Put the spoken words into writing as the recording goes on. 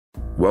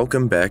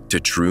Welcome back to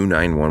True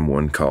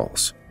 911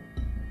 Calls.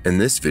 In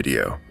this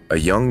video, a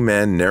young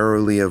man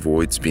narrowly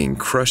avoids being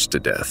crushed to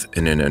death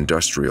in an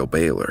industrial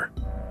baler.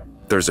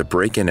 There's a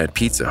break-in at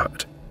Pizza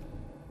Hut.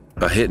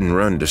 A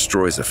hit-and-run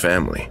destroys a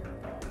family,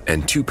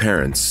 and two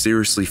parents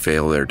seriously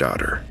fail their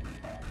daughter.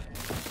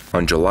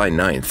 On July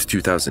 9th,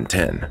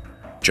 2010,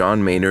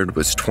 John Maynard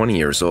was 20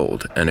 years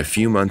old and a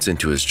few months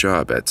into his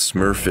job at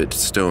Smurfit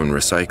Stone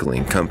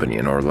Recycling Company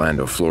in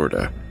Orlando,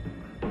 Florida.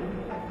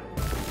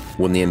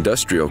 When the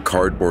industrial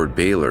cardboard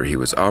baler he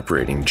was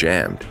operating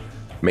jammed,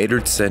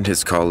 Maynard sent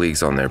his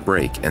colleagues on their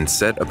break and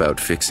set about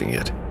fixing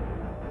it.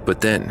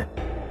 But then,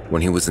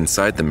 when he was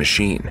inside the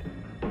machine,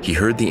 he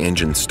heard the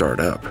engine start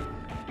up.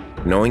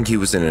 Knowing he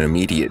was in an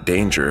immediate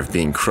danger of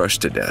being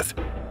crushed to death,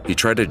 he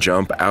tried to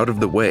jump out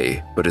of the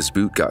way, but his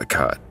boot got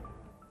caught.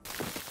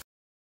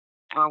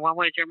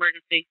 What is your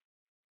emergency?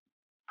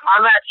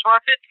 I'm at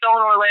Smurfit Stone,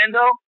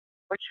 Orlando,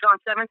 which is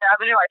on 7th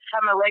Avenue. I just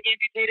had my leg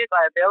amputated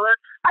by a baler.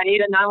 I need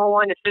a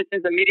 911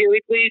 assistance immediately,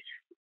 please.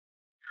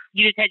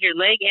 You just had your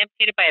leg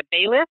amputated by a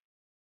bailiff?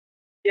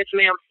 Yes,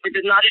 ma'am. It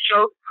is not a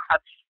joke. I'm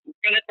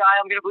going to die.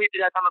 I'm going to bleed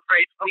to death, I'm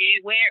afraid.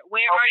 Please. Where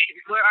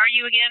are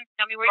you again?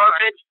 Tell me where you are.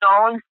 Smurfit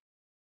Stone.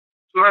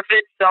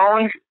 Smurfit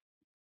Stone.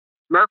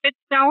 Smurfit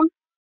Stone?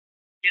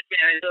 Yes,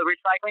 ma'am. It's a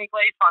recycling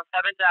place on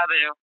 7th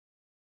Avenue.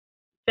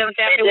 7th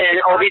Avenue? It's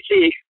in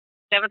OBT.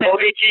 7th Avenue?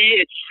 OBT,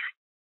 it's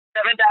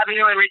 7th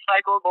Avenue and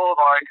Recycle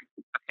Boulevard.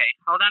 Okay,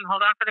 hold on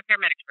for the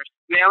paramedics first.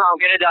 Ma'am, I'm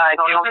going to die.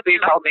 Can you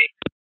please help me?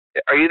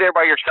 Are you there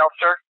by yourself,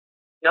 sir?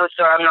 No,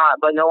 sir, I'm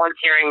not, but no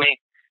one's hearing me.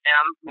 And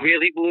I'm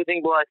really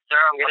losing blood, sir.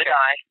 I'm going to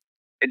die.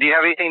 Do you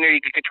have anything there you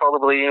can control the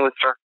bleeding with,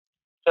 sir?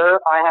 Sir,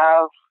 I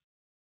have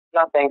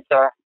nothing,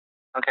 sir.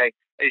 Okay.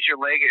 Is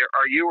your leg,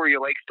 are you or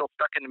your leg still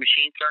stuck in the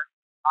machine, sir?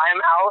 I am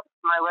out.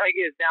 My leg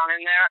is down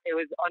in there. It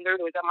was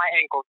at my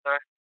ankle, sir.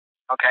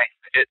 Okay.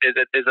 Is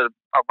it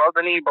above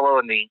the knee,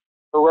 below the knee?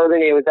 Below the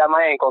knee. It was at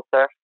my ankle,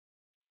 sir.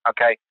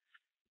 Okay.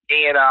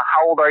 And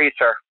how old are you,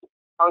 sir?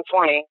 I'm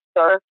 20,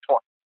 sir.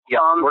 20. Yeah.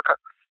 We're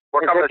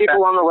coming. Is there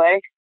people on the way?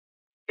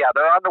 Yeah,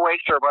 they're on the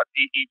way, sir. But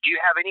do you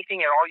have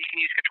anything at all you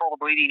can use to control the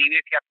bleeding, even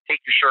if you have to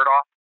take your shirt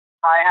off?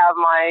 I have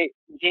my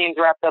jeans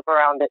wrapped up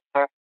around it,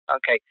 sir.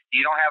 Okay.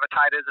 You don't have it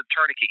tied as a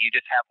tourniquet. You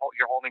just have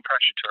you're holding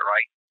pressure to it,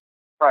 right?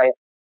 Right.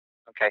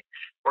 Okay.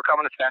 We're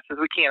coming as fast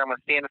as we can. I'm going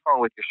to stay on the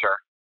phone with you, sir.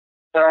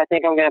 Sir, I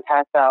think I'm going to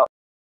pass out.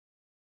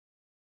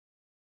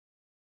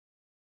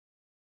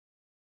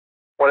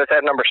 What is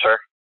that number,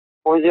 sir?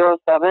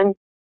 407.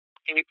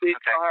 Can you please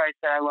tell her I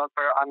said I love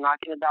her? I'm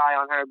not going to die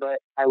on her, but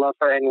I love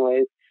her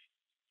anyways.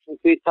 Can you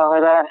please tell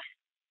her that?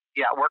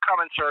 Yeah, we're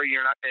coming, sir.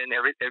 You're not, and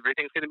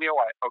everything's going to be all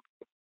right.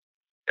 Okay.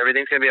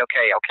 Everything's going to be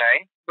okay,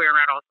 okay? We're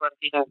around all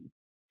 20.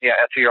 Yeah,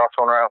 so you're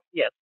also around?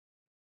 Yes.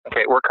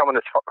 Okay, we're coming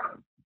as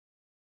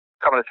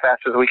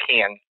fast as we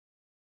can.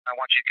 I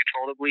want you to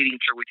control the bleeding,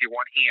 sir, with your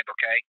one hand,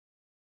 okay?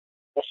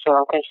 Yes, sir.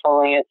 I'm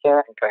controlling it,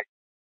 sir. Okay.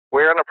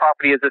 Where on the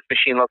property is this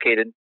machine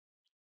located?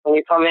 When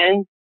you come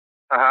in,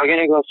 you're going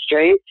to go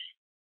straight.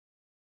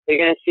 You're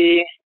going to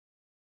see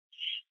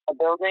a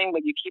building,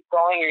 but you keep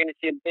going. You're going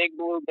to see a big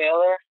blue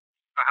baler.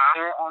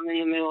 Sir, I'm in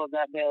the middle of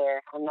that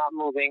baler. I'm not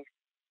moving.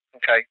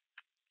 Okay.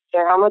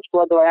 Sir, how much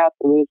blood do I have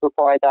to lose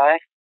before I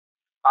die?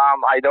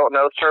 I don't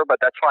know, sir,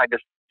 but that's fine.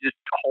 Just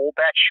hold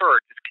that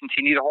shirt. Just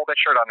continue to hold that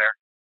shirt on there.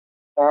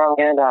 Sir, I'm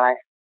going to die.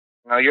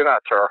 No, you're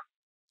not, sir.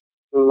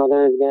 My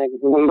mother is going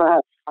to...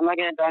 I'm not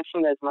going to die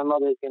from this. My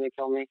mother is going to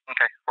kill me.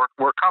 Okay.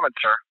 We're coming,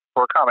 sir.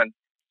 We're coming.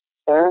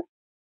 Sir?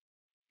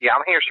 Yeah,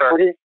 I'm here, sir.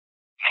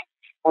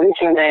 What is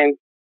your name?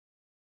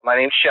 My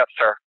name's Chef,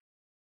 sir.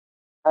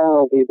 I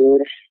love you,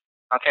 dude.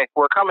 Okay,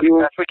 we're coming as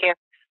fast as we can.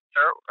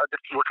 Sir,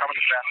 we're coming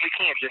as fast as we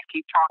can. Just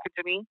keep talking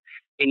to me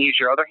and use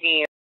your other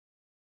hand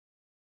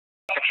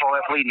to control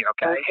that bleeding,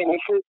 okay? Can you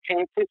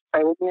please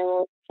pray with me?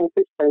 Can you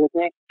please pray with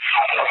me?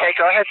 Okay,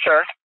 go ahead, sir.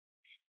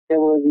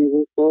 Dear Lord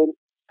Jesus, Lord,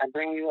 I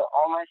bring you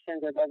all my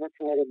sins I've ever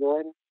committed,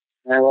 Lord.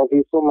 And I love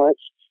you so much.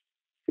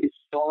 Please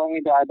don't let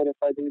me die, but if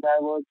I do die,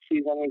 Lord,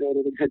 please let me go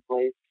to the good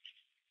place.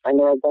 I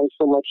know I've done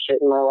so much shit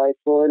in my life,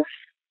 Lord.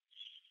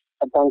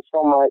 I've done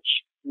so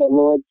much, but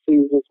Lord,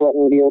 please just let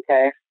me be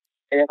okay.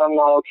 And if I'm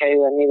not okay,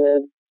 let me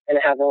live in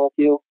heaven with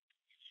you.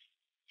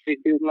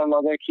 Please be with my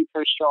mother, keep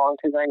her strong,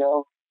 because I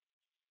know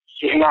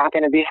she's not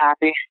going to be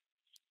happy.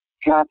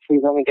 God,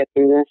 please let me get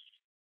through this.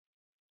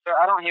 Sir,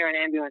 I don't hear an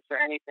ambulance or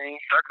anything.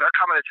 They're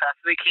coming as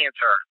fast as they can,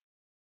 sir.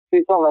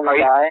 Please don't let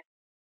me die.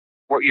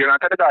 Well, you're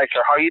not going to die, sir.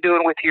 How are you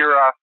doing with your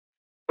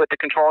with the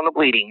control and the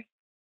bleeding?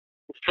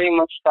 It's pretty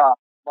much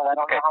stopped, but I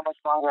don't know how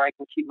much longer I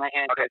can keep my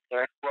hand up,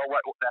 sir. Well,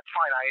 that's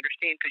fine. I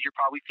understand because you're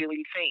probably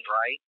feeling faint,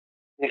 right?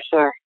 Yes,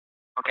 sir.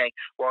 Okay.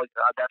 Well,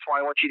 that's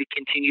why I want you to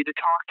continue to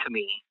talk to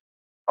me.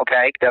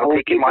 Okay? That'll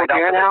take your mind off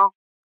here now?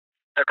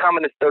 They're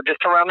coming. They're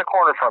just around the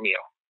corner from you.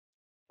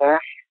 Sir?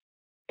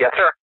 Yes,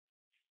 sir.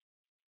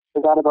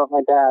 Forgot about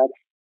my dad.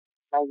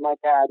 My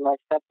dad,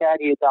 my stepdad,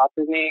 he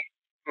adopted me.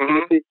 Can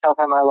you please tell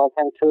him I love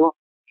him too?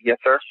 Yes,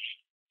 sir.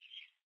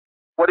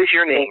 What is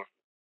your name?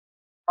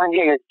 My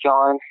name is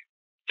John.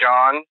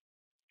 John?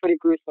 pretty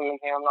gruesome in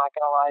here, I'm not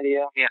going to lie to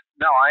you. Yeah.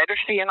 No, I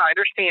understand.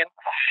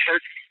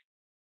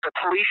 The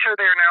police are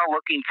there now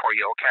looking for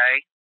you,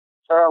 okay?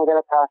 Sir, I'm going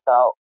to pass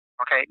out.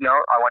 Okay, no,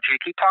 I want you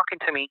to keep talking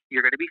to me.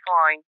 You're going to be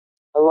fine.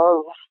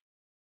 Hello?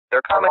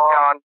 They're coming,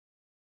 John.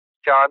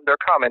 John, they're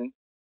coming.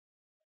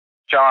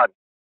 John.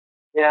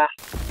 Yeah.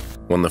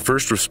 When the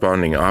first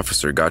responding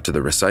officer got to the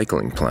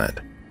recycling plant,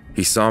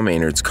 he saw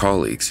Maynard's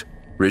colleagues,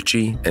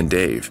 Richie and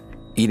Dave,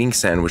 eating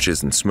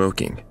sandwiches and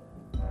smoking.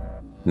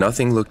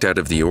 Nothing looked out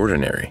of the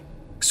ordinary,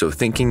 so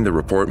thinking the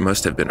report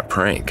must have been a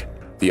prank,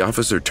 the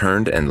officer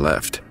turned and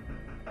left.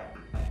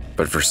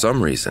 But for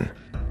some reason,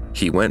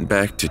 he went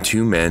back to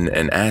two men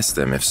and asked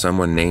them if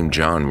someone named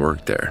John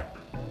worked there.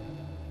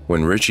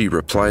 When Richie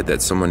replied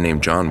that someone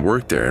named John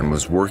worked there and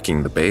was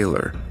working the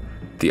baler,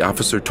 the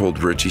officer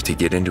told Richie to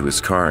get into his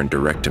car and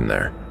direct him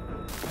there.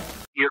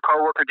 Your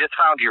coworker just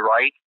found you,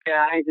 right?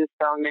 Yeah, he just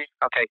found me.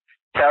 Okay.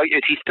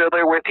 Is he still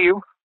there with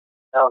you?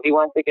 No, he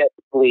went to get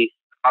the police.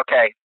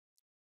 Okay.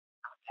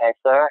 Okay,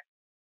 sir?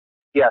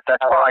 Yes,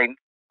 that's fine.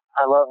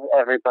 I love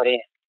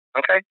everybody.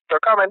 Okay, they're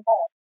coming.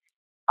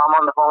 I'm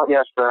on the phone.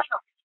 Yes, sir.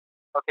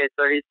 Okay,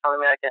 sir, he's telling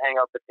me I can hang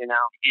up with you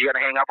now. You're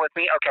gonna hang up with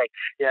me? Okay.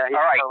 Yeah, he's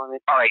telling me.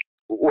 All right.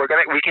 We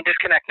can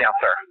disconnect now,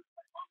 sir.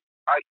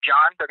 All right,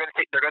 John, they're gonna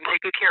take good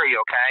care of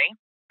you, okay?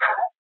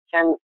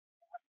 Can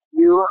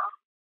you?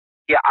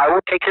 Yeah, I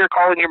will take care of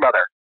calling your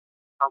mother.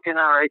 I'm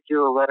gonna write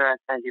you a letter and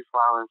send you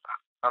flowers.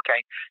 Okay,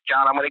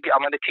 John, I'm gonna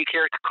take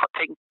care of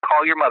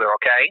call your mother,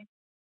 okay?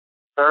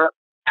 Sir,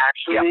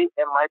 actually,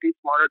 It might be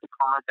smarter to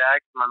call my dad.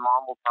 My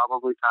mom will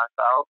probably pass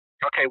out.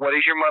 Okay, what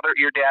is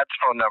your dad's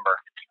phone number?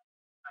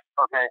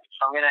 Okay,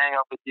 so I'm gonna hang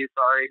up with you.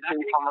 Sorry. Can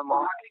you call my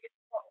mom?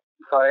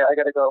 Sorry, I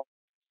gotta go.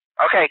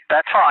 Okay,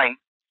 that's fine.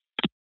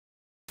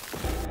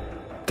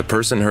 The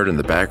person heard in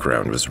the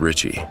background was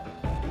Richie.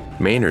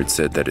 Maynard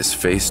said that his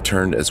face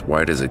turned as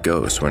white as a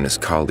ghost when his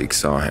colleague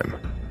saw him.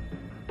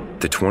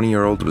 The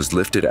 20-year-old was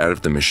lifted out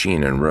of the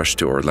machine and rushed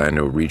to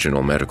Orlando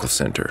Regional Medical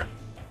Center.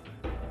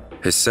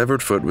 His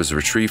severed foot was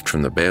retrieved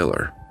from the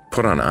baler,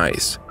 put on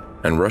ice,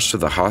 and rushed to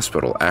the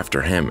hospital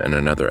after him and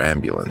another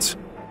ambulance.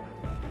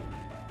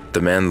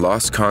 The man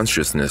lost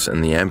consciousness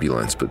in the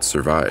ambulance but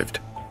survived.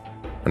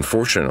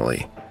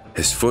 Unfortunately,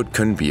 his foot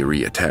couldn't be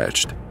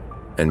reattached,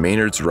 and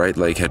Maynard's right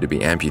leg had to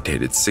be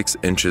amputated 6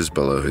 inches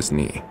below his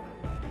knee.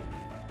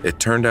 It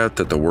turned out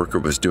that the worker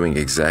was doing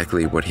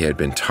exactly what he had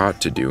been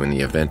taught to do in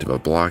the event of a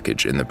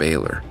blockage in the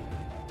baler.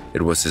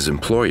 It was his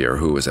employer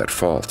who was at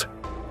fault.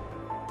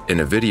 In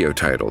a video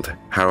titled,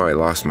 "How I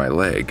Lost My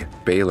Leg,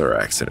 Baler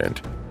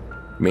Accident,"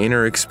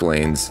 Maynard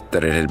explains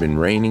that it had been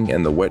raining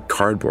and the wet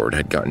cardboard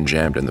had gotten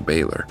jammed in the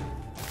baler.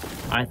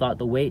 I thought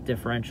the weight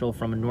differential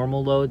from a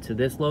normal load to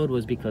this load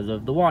was because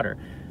of the water.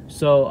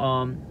 So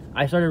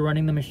I started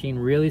running the machine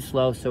really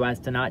slow so as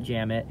to not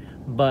jam it.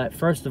 But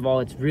first of all,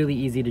 it's really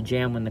easy to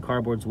jam when the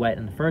cardboard's wet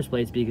in the first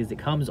place because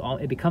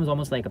it becomes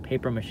almost like a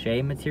paper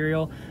mache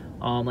material,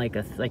 like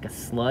a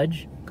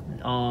sludge.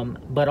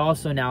 But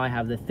also now I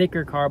have the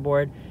thicker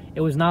cardboard.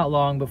 It was not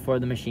long before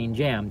the machine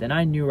jammed, and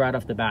I knew right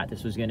off the bat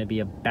this was going to be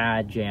a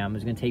bad jam. It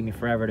was going to take me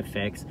forever to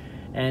fix,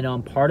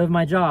 and part of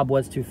my job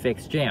was to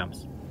fix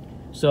jams.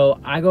 So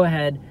I go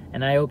ahead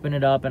and I open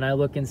it up and I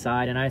look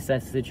inside and I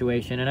assess the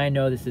situation, and I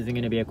know this isn't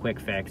going to be a quick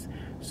fix.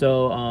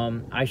 So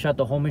I shut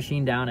the whole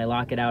machine down, I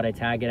lock it out, I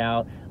tag it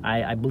out,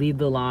 I bleed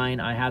the line,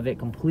 I have it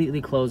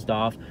completely closed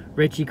off.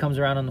 Richie comes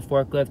around on the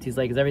forklift, he's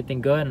like, "Is everything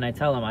good?" And I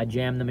tell him I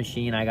jammed the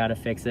machine, I got to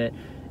fix it.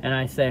 And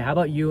I say, "How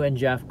about you and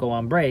Jeff go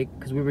on break?"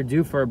 Because we were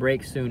due for a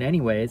break soon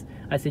anyways.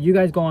 I said, "You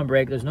guys go on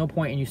break. There's no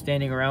point in you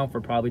standing around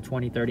for probably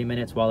 20-30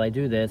 minutes while I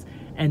do this.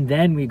 And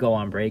then we go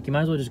on break. You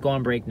might as well just go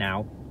on break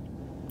now.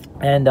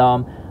 And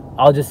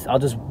I'll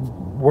just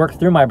work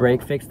through my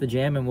break, fix the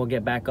jam, and we'll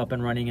get back up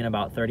and running in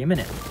about 30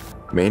 minutes.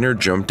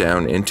 Maynard jumped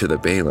down into the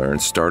baler and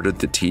started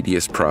the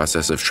tedious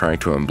process of trying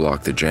to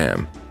unblock the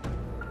jam.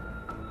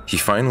 He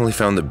finally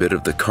found the bit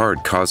of the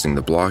card causing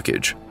the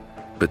blockage,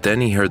 but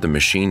then he heard the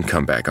machine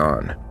come back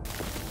on.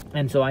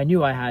 And so I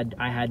knew I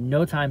had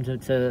no time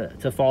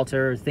to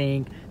falter or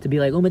think, to be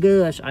like, oh my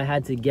gosh. I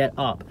had to get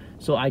up.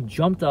 So I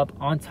jumped up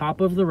on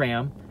top of the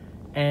ram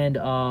and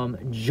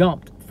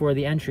jumped for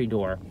the entry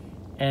door.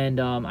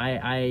 And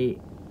I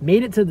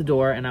made it to the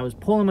door, and I was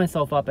pulling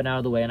myself up and out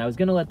of the way, and I was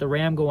going to let the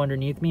ram go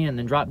underneath me and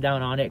then drop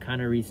down on it,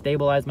 kind of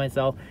restabilize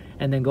myself,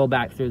 and then go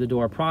back through the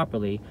door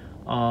properly.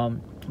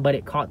 But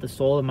it caught the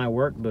sole of my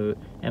work boot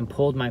and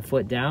pulled my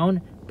foot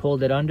down,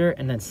 pulled it under,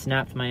 and then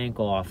snapped my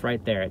ankle off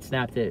right there. It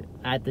snapped it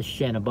at the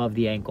shin above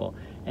the ankle.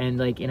 And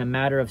like in a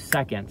matter of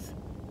seconds,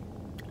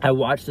 I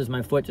watched as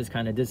my foot just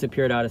kind of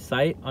disappeared out of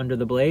sight under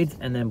the blades,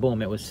 and then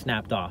boom, it was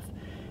snapped off.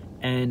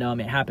 And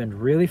it happened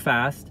really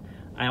fast.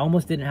 I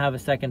almost didn't have a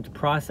second to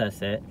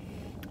process it.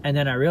 And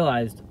then I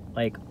realized,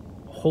 like,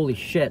 holy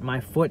shit, my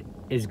foot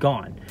is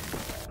gone.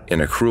 In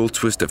a cruel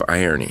twist of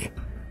irony,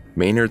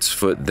 Maynard's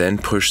foot then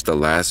pushed the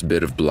last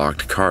bit of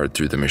blocked card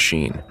through the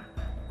machine,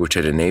 which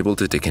had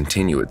enabled it to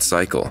continue its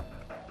cycle.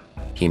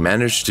 He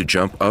managed to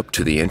jump up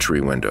to the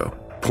entry window,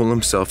 pull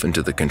himself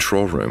into the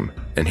control room,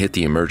 and hit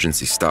the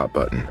emergency stop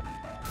button.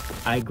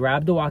 I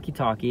grabbed the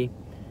walkie-talkie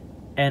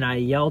and I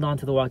yelled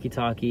onto the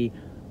walkie-talkie,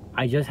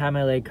 "I just had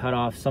my leg cut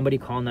off, somebody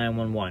call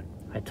 911.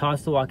 I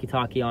tossed the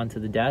walkie-talkie onto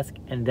the desk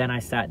and then I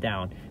sat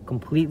down.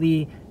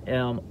 Completely,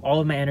 all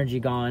of my energy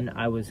gone.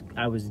 I was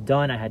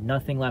done. I had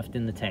nothing left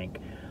in the tank.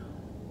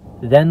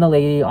 Then the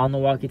lady on the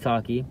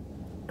walkie-talkie,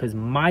 because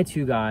my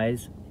two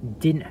guys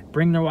didn't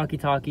bring their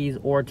walkie-talkies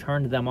or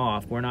turned them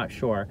off, we're not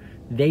sure.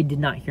 They did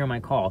not hear my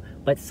call.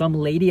 But some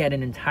lady at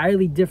an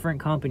entirely different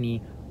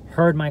company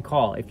heard my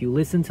call. If you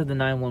listen to the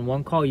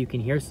 911 call, you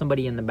can hear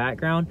somebody in the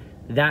background.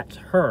 That's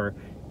her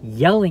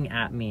yelling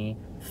at me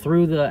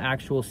through the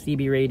actual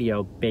CB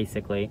radio,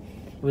 basically.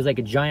 It was like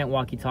a giant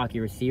walkie-talkie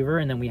receiver,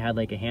 and then we had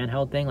like a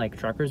handheld thing like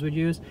truckers would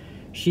use.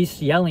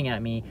 She's yelling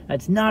at me,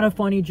 "That's not a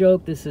funny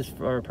joke. This is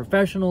for a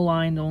professional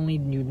line only.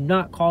 You do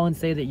not call and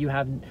say that you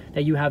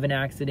have an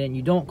accident.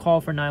 You don't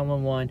call for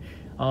 911.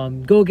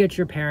 Go get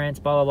your parents,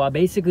 blah, blah, blah."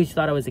 Basically, she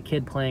thought I was a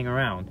kid playing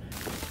around.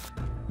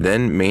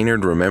 Then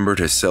Maynard remembered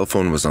his cell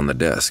phone was on the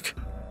desk.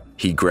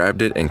 He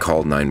grabbed it and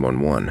called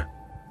 911.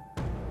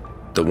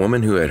 The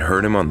woman who had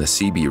heard him on the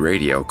CB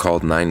radio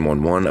called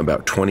 911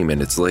 about 20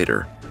 minutes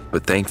later,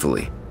 but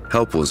thankfully,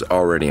 help was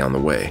already on the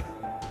way.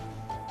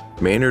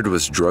 Maynard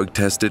was drug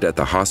tested at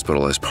the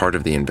hospital as part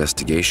of the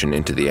investigation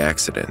into the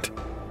accident.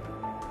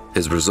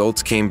 His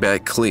results came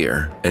back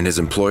clear, and his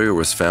employer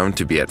was found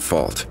to be at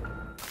fault.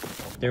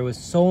 There was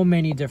so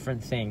many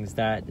different things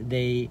that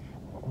they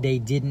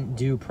didn't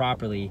do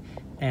properly,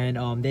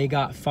 and they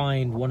got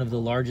fined one of the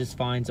largest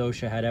fines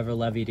OSHA had ever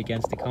levied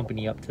against the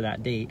company up to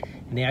that date,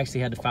 and they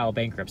actually had to file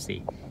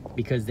bankruptcy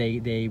because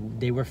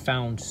they were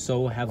found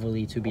so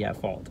heavily to be at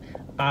fault.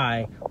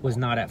 I was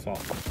not at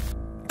fault.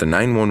 The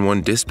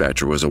 911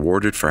 dispatcher was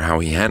awarded for how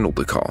he handled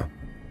the call,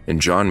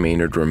 and John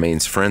Maynard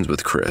remains friends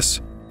with Chris,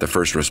 the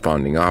first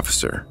responding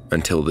officer,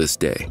 until this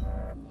day.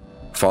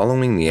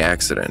 Following the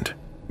accident,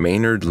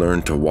 Maynard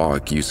learned to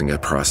walk using a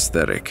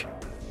prosthetic.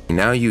 He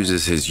now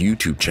uses his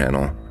YouTube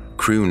channel,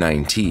 Crew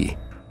 9T,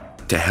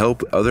 to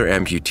help other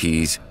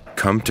amputees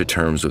come to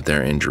terms with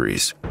their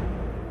injuries.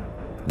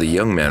 The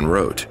young man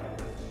wrote,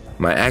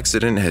 "My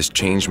accident has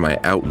changed my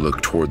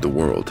outlook toward the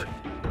world,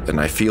 and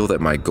I feel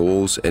that my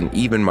goals and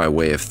even my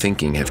way of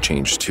thinking have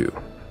changed too."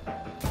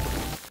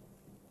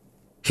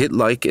 Hit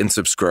like and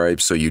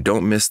subscribe so you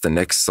don't miss the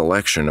next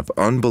selection of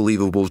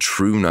unbelievable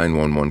true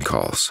 911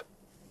 calls.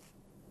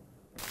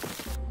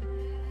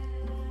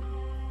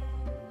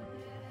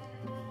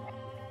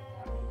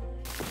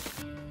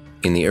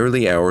 In the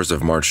early hours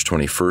of March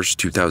 21st,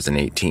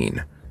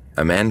 2018,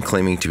 a man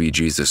claiming to be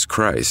Jesus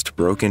Christ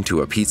broke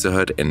into a Pizza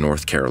Hut in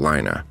North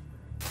Carolina.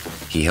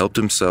 He helped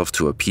himself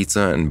to a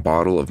pizza and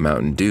bottle of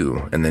Mountain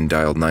Dew and then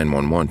dialed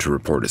 911 to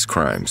report his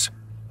crimes.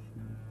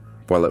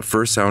 While it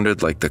first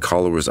sounded like the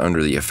caller was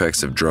under the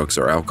effects of drugs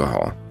or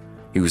alcohol,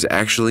 he was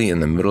actually in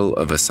the middle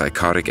of a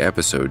psychotic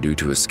episode due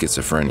to his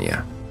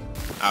schizophrenia.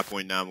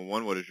 Point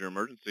 911, what is your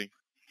emergency?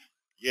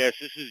 Yes,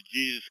 this is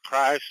Jesus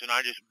Christ, and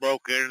I just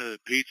broke into the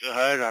Pizza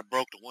Hut. I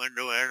broke the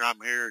window in.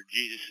 I'm here.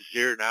 Jesus is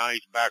here now.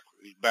 He's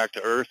back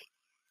to earth.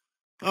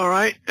 All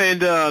right,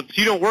 and so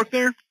you don't work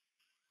there?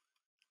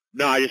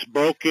 No, I just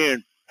broke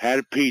in, had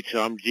a pizza.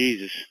 I'm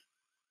Jesus.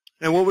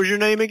 And what was your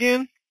name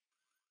again?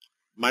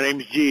 My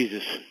name's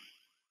Jesus.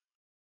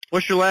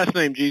 What's your last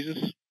name,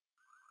 Jesus?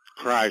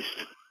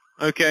 Christ.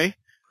 Okay.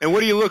 And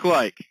what do you look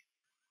like?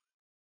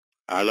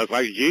 I look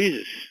like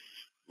Jesus.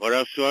 What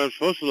else do I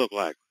supposed to look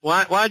like?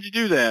 Why'd you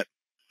do that?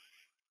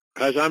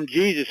 Because I'm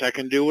Jesus. I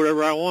can do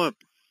whatever I want.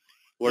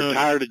 We're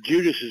tired of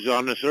Judases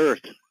on this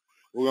earth.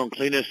 We're going to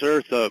clean this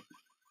earth up.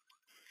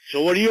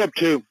 So what are you up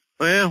to?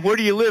 Well, where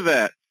do you live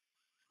at?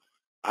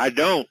 I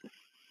don't.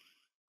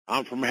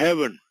 I'm from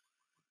heaven.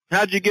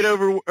 How'd you get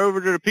over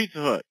to the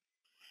Pizza Hut?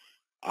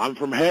 I'm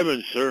from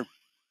heaven, sir.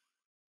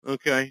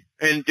 Okay.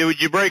 And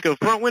did you break a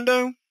front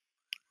window?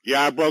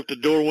 Yeah, I broke the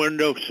door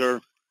window,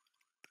 sir.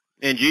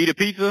 And you eat a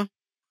pizza?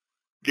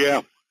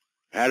 Yeah.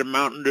 Had a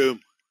Mountain Dew.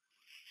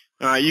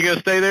 You gonna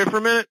stay there for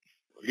a minute?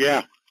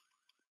 Yeah.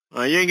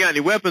 You ain't got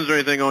any weapons or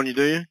anything on you,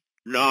 do you?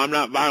 No, I'm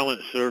not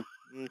violent, sir.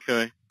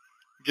 Okay.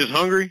 Just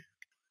hungry?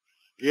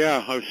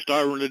 Yeah, I was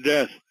starving to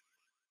death.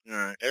 All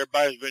right.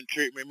 Everybody's been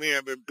treating me mean.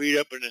 I've been beat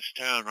up in this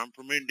town. I'm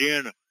from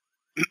Indiana.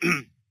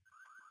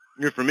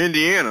 You're from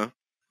Indiana?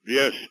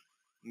 Yes.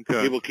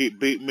 Okay. People keep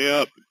beating me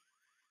up.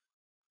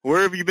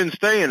 Where have you been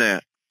staying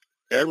at?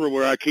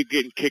 Everywhere. I keep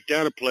getting kicked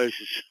out of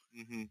places.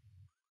 Mm-hmm.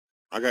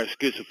 I got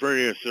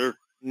schizophrenia, sir.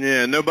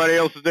 Yeah, nobody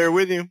else is there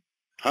with you?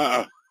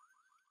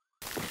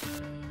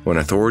 When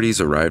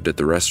authorities arrived at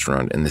the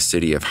restaurant in the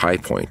city of High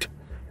Point,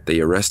 they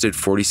arrested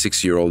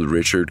 46-year-old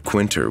Richard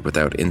Quinter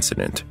without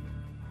incident.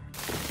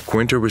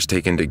 Quinter was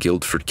taken to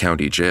Guilford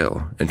County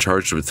Jail and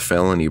charged with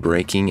felony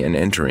breaking and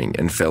entering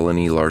and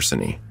felony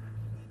larceny.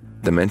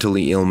 The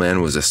mentally ill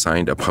man was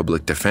assigned a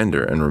public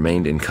defender and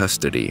remained in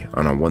custody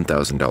on a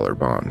 $1,000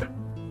 bond.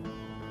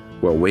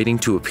 While waiting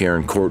to appear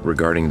in court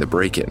regarding the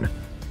break-in,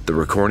 the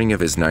recording of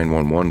his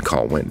 911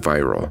 call went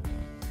viral.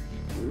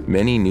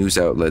 Many news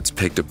outlets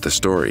picked up the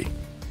story,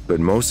 but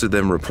most of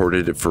them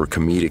reported it for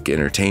comedic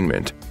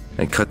entertainment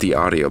and cut the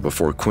audio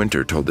before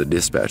Quinter told the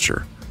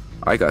dispatcher,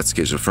 "I got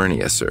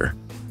schizophrenia, sir."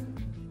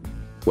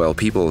 While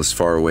people as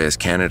far away as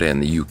Canada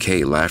and the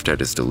UK laughed at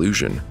his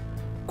delusion,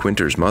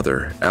 Quinter's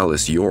mother,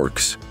 Alice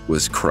Yorks,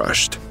 was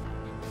crushed.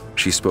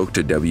 She spoke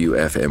to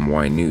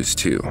WFMY News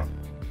too.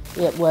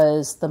 It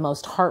was the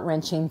most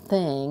heart-wrenching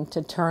thing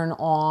to turn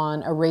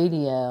on a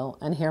radio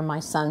and hear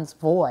my son's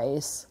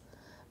voice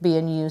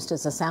being used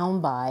as a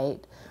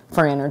soundbite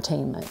for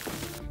entertainment.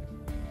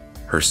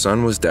 Her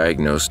son was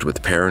diagnosed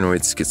with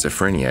paranoid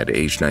schizophrenia at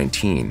age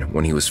 19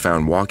 when he was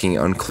found walking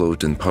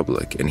unclothed in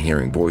public and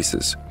hearing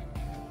voices.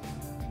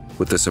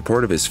 With the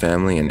support of his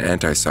family and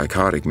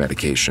antipsychotic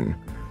medication,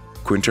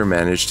 Quinter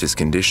managed his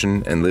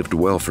condition and lived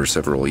well for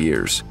several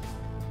years.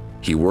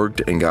 He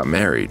worked and got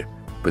married,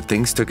 but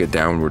things took a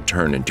downward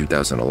turn in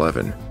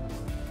 2011.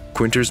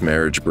 Quinter's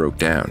marriage broke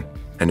down,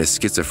 and his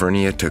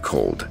schizophrenia took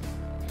hold.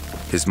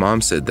 His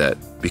mom said that,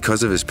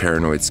 because of his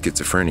paranoid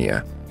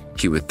schizophrenia,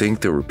 he would think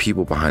there were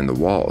people behind the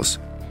walls,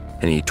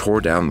 and he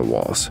tore down the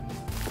walls.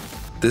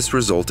 This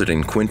resulted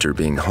in Quinter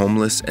being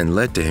homeless and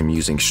led to him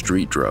using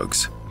street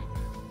drugs.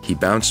 He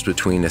bounced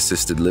between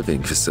assisted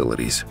living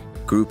facilities,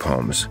 group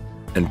homes,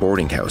 and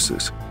boarding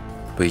houses,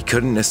 but he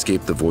couldn't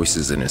escape the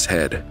voices in his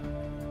head.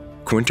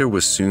 Quinter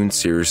was soon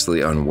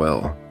seriously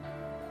unwell.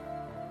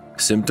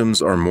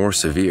 Symptoms are more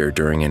severe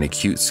during an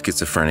acute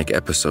schizophrenic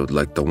episode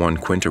like the one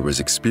Quinter was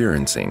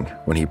experiencing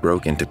when he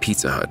broke into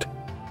Pizza Hut.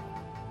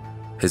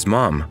 His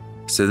mom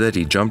said that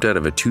he jumped out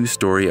of a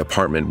 2-story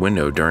apartment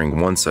window during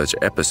one such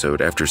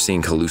episode after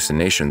seeing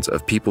hallucinations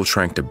of people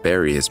trying to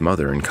bury his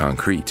mother in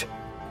concrete.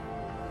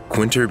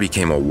 Quinter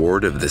became a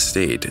ward of the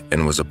state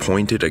and was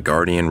appointed a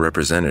guardian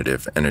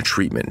representative and a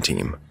treatment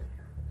team.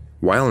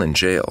 While in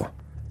jail,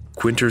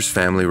 Quinter's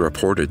family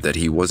reported that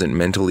he wasn't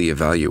mentally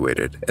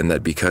evaluated and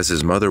that because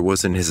his mother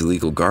wasn't his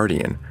legal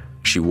guardian,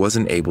 she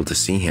wasn't able to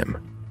see him.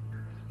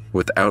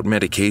 Without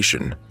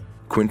medication,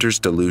 Quinter's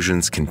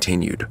delusions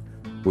continued,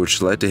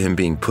 which led to him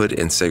being put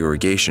in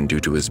segregation due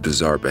to his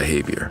bizarre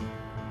behavior.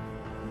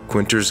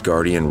 Quinter's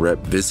guardian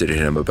rep visited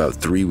him about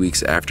 3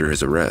 weeks after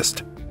his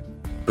arrest,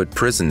 but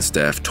prison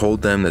staff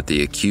told them that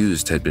the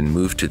accused had been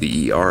moved to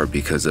the ER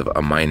because of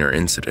a minor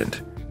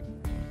incident.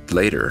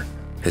 Later,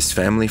 his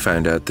family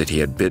found out that he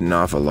had bitten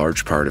off a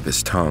large part of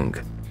his tongue.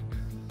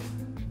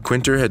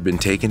 Quinter had been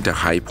taken to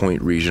High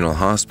Point Regional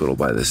Hospital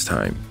by this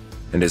time,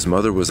 and his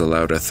mother was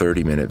allowed a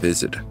 30-minute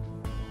visit.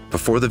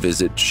 Before the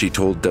visit, she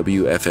told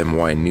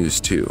WFMY News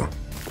 2.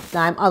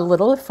 I'm a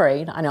little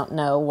afraid. I don't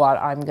know what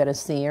I'm going to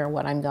see or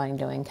what I'm going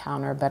to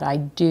encounter, but I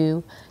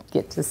do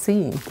get to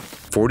see him.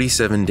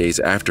 47 days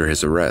after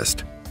his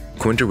arrest,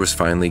 Quinter was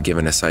finally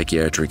given a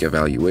psychiatric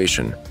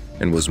evaluation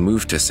and was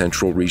moved to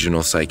Central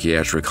Regional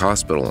Psychiatric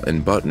Hospital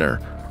in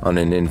Butner on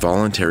an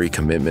involuntary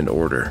commitment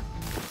order.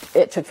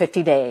 It took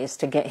 50 days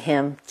to get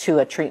him to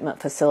a treatment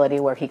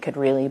facility where he could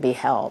really be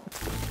helped.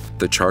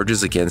 The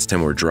charges against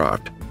him were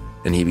dropped,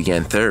 and he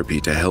began therapy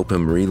to help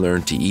him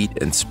relearn to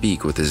eat and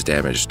speak with his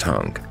damaged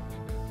tongue.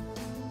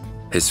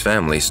 His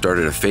family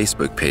started a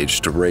Facebook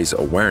page to raise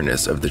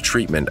awareness of the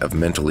treatment of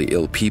mentally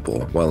ill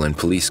people while in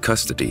police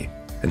custody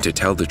and to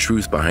tell the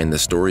truth behind the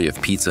story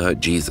of Pizza Hut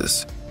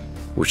Jesus,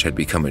 which had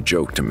become a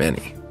joke to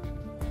many.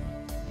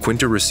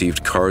 Quinter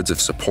received cards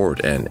of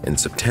support and, in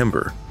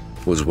September,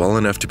 was well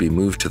enough to be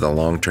moved to the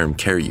long-term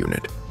care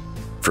unit.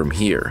 From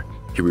here,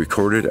 he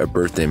recorded a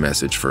birthday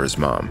message for his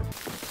mom.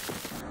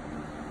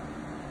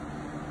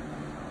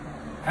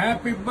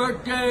 Happy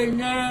birthday,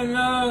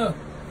 Nana!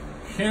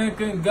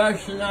 Seneca and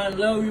Guston, I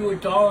love you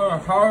with all our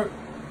heart.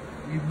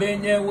 You've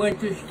been there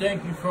with us.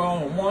 Thank you for all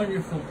the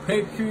wonderful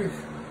pictures.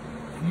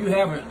 You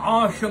have an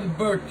awesome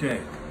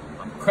birthday.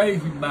 I'm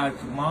crazy about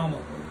you, Mama.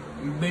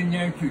 You've been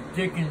there through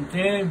thick and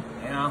thin,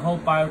 and I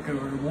hope I can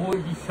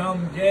reward you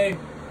someday.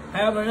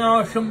 Have an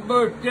awesome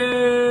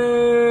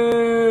birthday!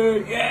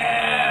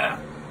 Yeah!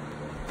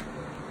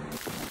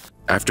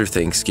 After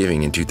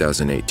Thanksgiving in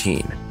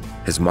 2018,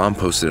 his mom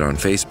posted on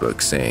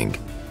Facebook saying,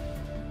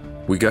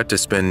 "We got to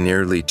spend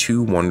nearly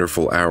 2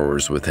 wonderful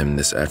hours with him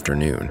this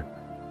afternoon.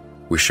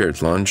 We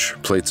shared lunch,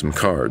 played some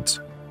cards.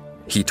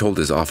 He told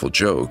his awful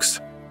jokes.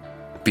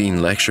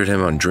 Bean lectured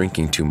him on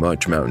drinking too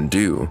much Mountain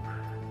Dew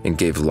and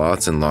gave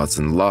lots and lots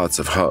and lots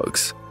of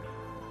hugs."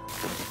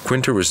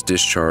 Quinter was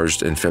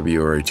discharged in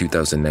February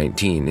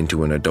 2019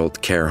 into an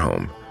adult care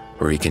home,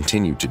 where he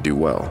continued to do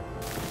well.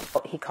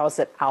 He calls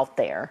it out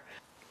there.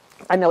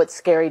 I know it's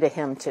scary to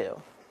him too,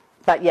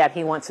 but yet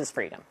he wants his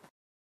freedom.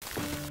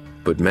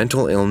 But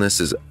mental illness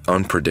is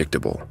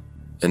unpredictable,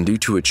 and due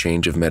to a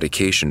change of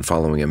medication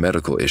following a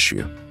medical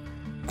issue,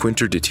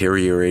 Quinter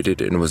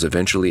deteriorated and was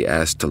eventually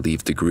asked to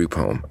leave the group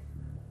home.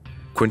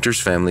 Quinter's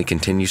family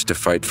continues to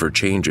fight for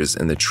changes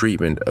in the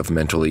treatment of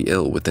mentally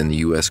ill within the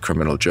U.S.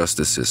 criminal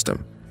justice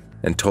system,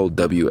 and told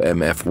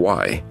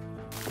WMFY,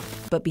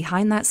 "But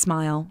behind that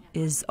smile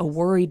is a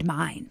worried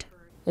mind."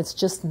 It's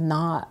just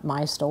not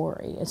my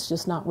story. It's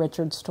just not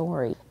Richard's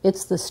story.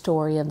 It's the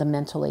story of the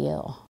mentally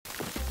ill.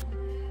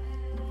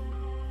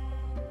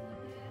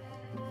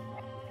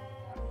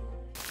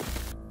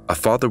 A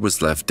father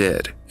was left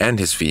dead and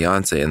his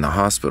fiancée in the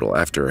hospital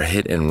after a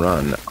hit and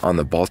run on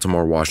the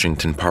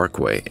Baltimore-Washington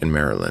Parkway in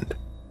Maryland.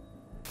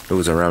 It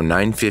was around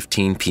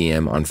 9:15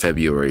 p.m. on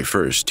February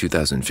 1st,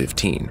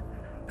 2015,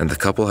 and the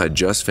couple had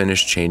just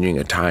finished changing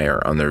a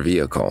tire on their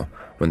vehicle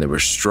when they were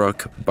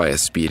struck by a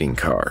speeding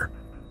car.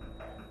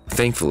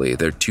 Thankfully,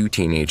 their 2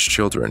 teenage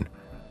children,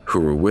 who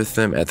were with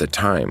them at the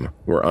time,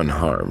 were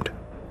unharmed.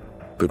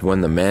 But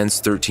when the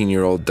man's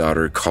 13-year-old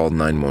daughter called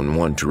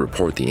 911 to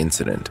report the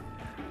incident,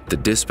 the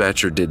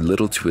dispatcher did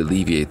little to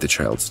alleviate the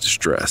child's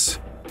distress.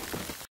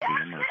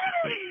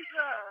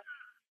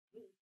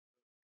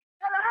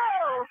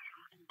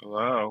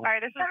 Hello.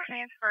 Sorry, this is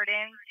transferred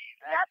in.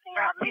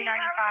 Route 295,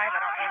 I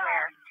don't know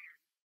where.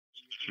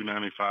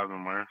 295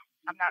 and where?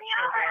 I'm not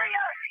sure where.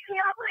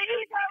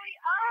 Please hurry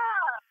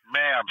up.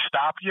 Ma'am,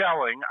 stop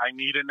yelling. I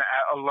need a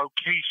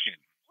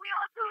location. We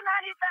on 295.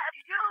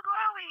 Jude, where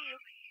are we?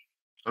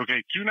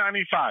 Okay,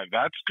 295.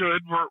 That's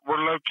good.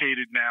 We're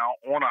located now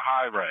on a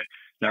highway.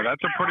 Now,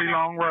 that's a pretty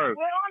long road.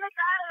 We're on the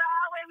side of the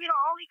highway. We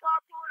don't only car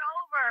pulled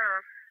over.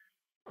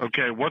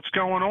 Okay, what's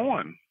going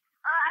on?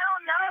 I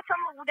don't know.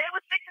 They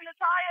was fixing the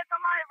tire.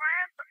 Somebody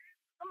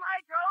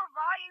drove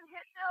by and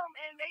hit them,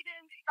 and they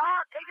didn't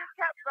stop. They just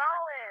kept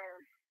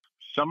going.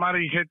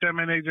 Somebody hit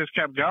them and they just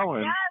kept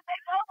going? Yes, they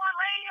both are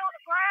laying on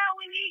the ground.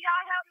 We need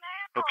y'all help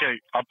now. Okay,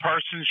 a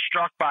person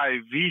struck by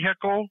a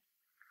vehicle?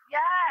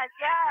 Yes,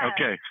 yes.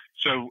 Okay,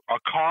 so a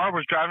car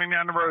was driving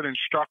down the road and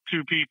struck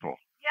 2 people?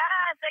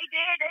 Yes, they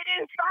did. They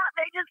didn't stop.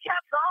 They just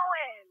kept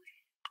going.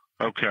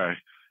 Okay,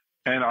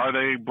 and are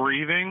they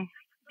breathing?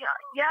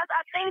 Yes,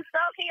 I think so.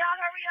 Can y'all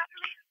hurry up,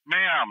 please?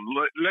 Ma'am,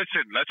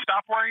 listen, let's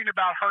stop worrying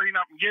about hurrying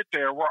up and get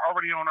there. We're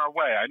already on our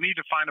way. I need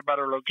to find a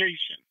better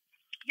location.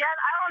 Yes,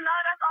 I don't know.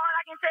 That's all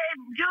I can say.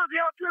 Jude, we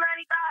on 295,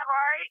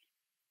 right?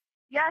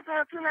 Yes,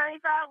 we're on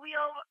 295. We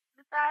over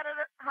the side of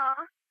the,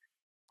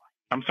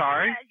 I'm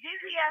sorry? Yeah,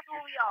 GPS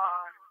where we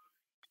are.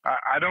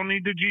 I don't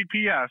need the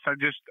GPS. I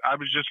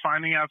was just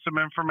finding out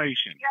some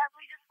information. Yes,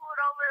 we just pulled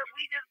over.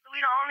 We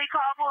the only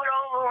car pulled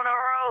over on the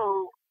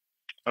road.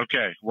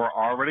 Okay, we're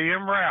already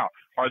en route.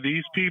 Are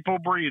these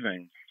people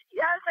breathing?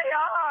 Yes, they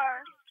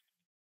are.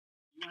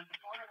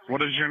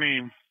 What is your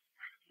name?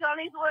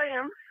 Johnny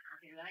Williams.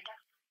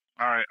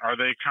 All right, are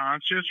they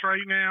conscious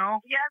right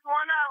now? Yes,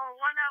 one of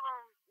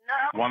them.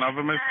 No. One of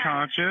them is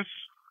conscious?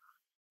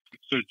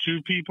 So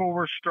 2 people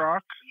were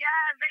struck? Yeah,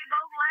 they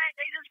both landed.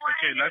 They just landed.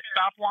 Okay, let's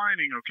stop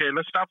whining. Okay,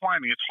 let's stop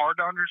whining. It's hard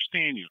to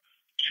understand you.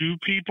 2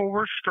 people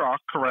were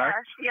struck,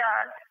 correct?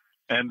 Yes.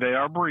 And they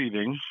are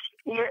breathing.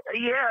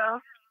 Yeah.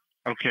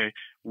 Okay,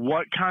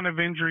 what kind of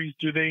injuries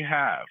do they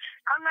have?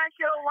 I'm not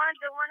sure. The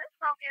one that's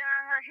talking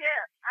on her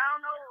hip. I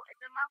don't know.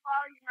 My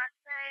father's not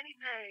saying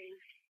anything.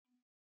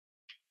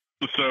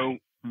 So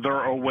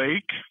they're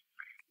awake?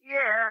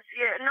 Yeah.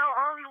 No,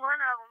 only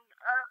one of them.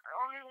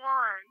 Only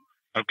one.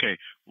 Okay,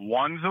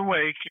 one's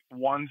awake,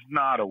 one's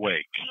not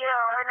awake. Yeah,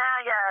 right now,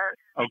 yes.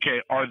 Okay,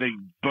 are they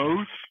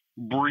both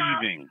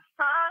breathing?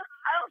 I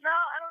don't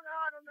know.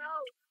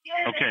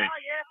 Yeah, okay.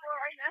 For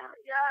right now,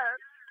 yes.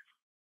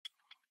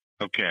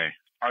 Okay,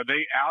 are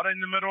they out in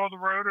the middle of the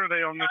road or are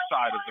they on this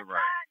side of the road?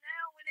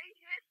 Now, when they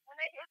hit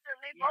them,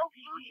 they both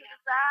flew to the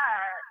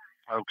side.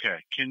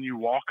 Okay, can you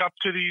walk up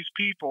to these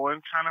people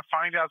and kind of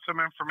find out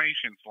some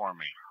information for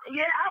me?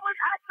 Yeah, I was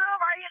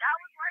right here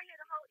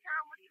the whole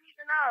time. What do you need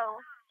to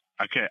know?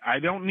 Okay, I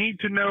don't need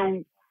to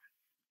know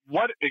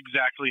what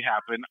exactly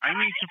happened. I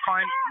need to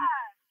find...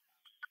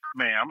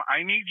 Ma'am,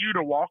 I need you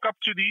to walk up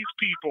to these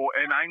people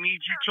and I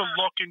need you to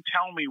look and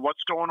tell me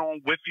what's going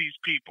on with these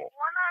people.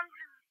 One of them,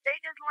 they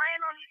just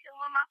laying on each other.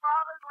 When my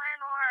father's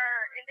laying on her,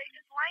 and they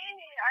just laying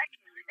here.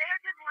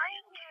 They're just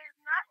laying here. It's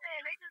nothing.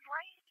 They just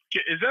laying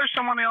here. Is there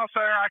someone else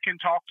there I can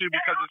talk to?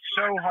 Because it's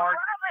so hard.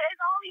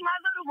 It's only my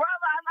little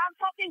brother. I'm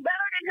talking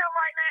better than him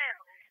right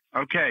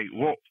now. Okay,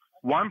 well,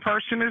 one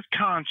person is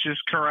conscious,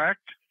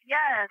 correct?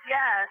 Yes.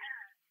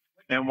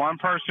 And one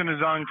person is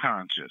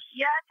unconscious.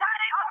 Yeah,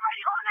 they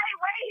already on their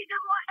way. He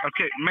just wants.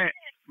 Okay,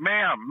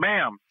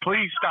 ma'am,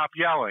 please stop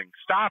yelling.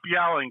 Stop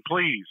yelling,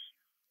 please.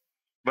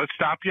 Let's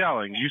stop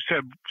yelling. You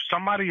said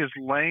somebody is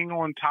laying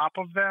on top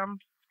of them?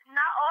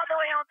 Not all the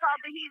way on top,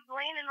 but he's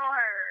leaning on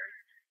her.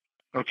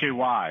 Okay,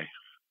 why?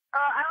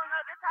 I don't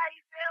know. That's how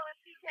you feel if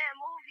she can't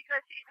move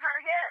because her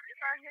hip.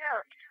 It's her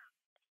hip.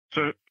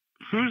 So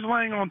who's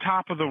laying on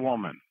top of the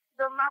woman?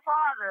 My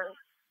father.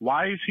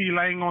 Why is he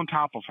laying on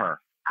top of her?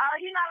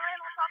 He's not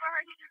laying on top of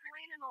her. He's just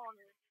leaning on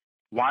her.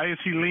 Why is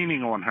he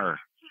leaning on her?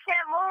 He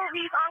can't move.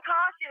 He's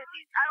unconscious.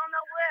 I don't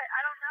know what. I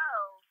don't know.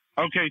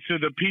 Okay,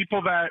 so the people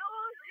that...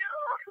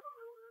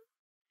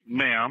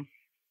 Ma'am.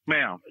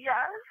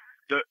 Yes?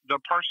 The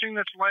person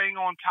that's laying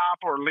on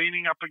top or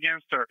leaning up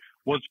against her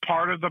was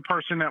part of the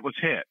person that was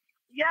hit?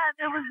 Yes,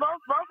 it was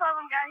both of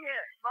them got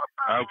hit. Both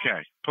of them.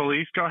 Okay.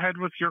 Police, go ahead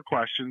with your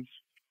questions.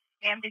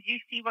 Ma'am, did you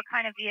see what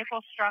kind of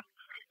vehicle struck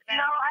them?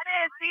 No, I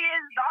didn't see it.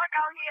 It's dark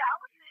out here. I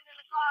was sitting in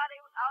the car.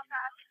 They was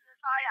outside in the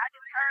tire. I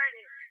just heard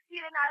it. He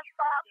did not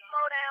stop,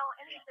 slow down,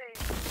 anything.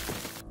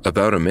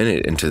 About a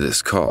minute into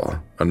this call,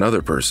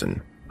 another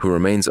person, who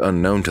remains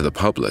unknown to the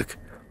public,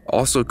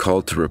 also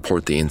called to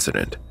report the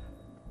incident.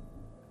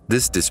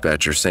 This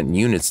dispatcher sent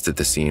units to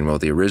the scene while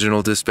the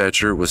original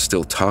dispatcher was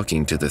still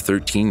talking to the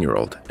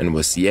 13-year-old and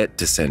was yet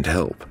to send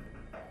help.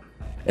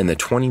 In the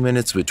 20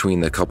 minutes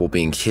between the couple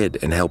being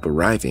hit and help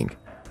arriving,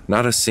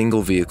 not a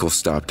single vehicle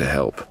stopped to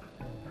help.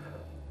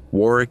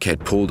 Warrick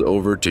had pulled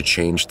over to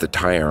change the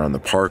tire on the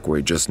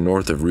parkway just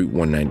north of Route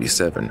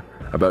 197,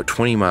 about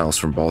 20 miles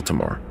from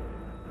Baltimore.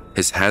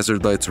 His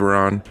hazard lights were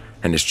on,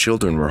 and his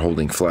children were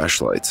holding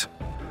flashlights.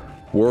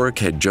 Warrick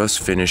had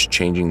just finished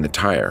changing the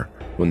tire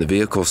when the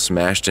vehicle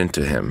smashed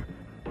into him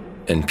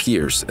and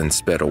Pearce and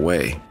sped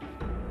away.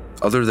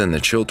 Other than the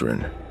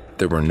children,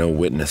 there were no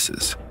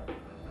witnesses.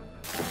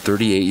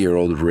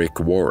 38-year-old Rick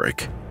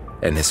Warrick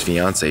and his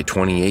fiancée,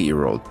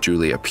 28-year-old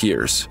Julia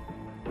Pearce,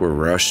 were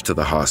rushed to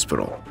the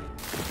hospital,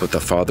 but the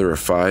father of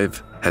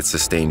 5 had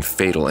sustained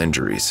fatal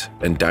injuries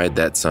and died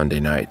that Sunday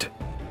night.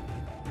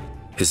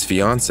 His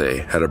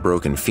fiancée had a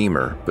broken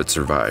femur but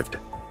survived.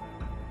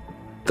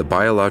 The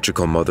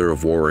biological mother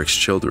of Warrick's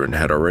children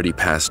had already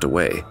passed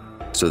away,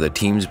 so the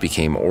teams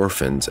became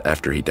orphans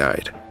after he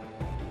died.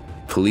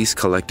 Police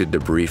collected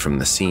debris from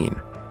the scene,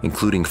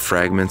 including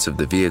fragments of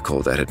the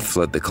vehicle that had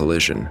fled the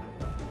collision.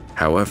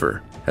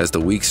 However, as the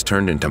weeks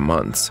turned into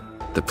months,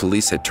 the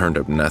police had turned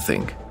up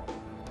nothing.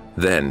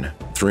 Then,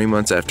 3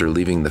 months after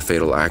leaving the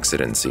fatal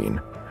accident scene,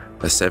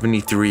 a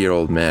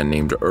 73-year-old man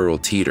named Earl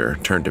Teeter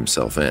turned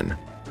himself in.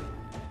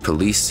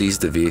 Police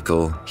seized the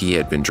vehicle he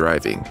had been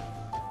driving,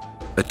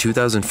 a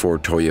 2004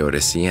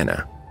 Toyota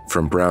Sienna,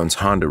 from Brown's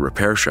Honda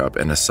repair shop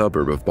in a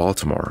suburb of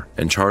Baltimore,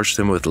 and charged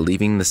him with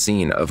leaving the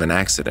scene of an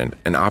accident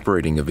and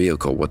operating a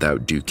vehicle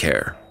without due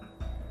care.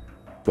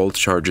 Both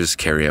charges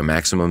carry a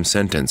maximum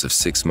sentence of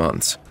 6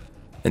 months,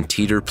 and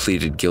Teeter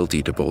pleaded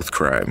guilty to both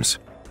crimes.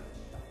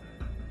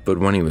 But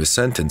when he was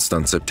sentenced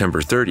on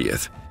September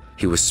 30th,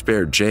 he was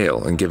spared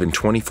jail and given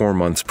 24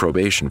 months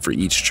probation for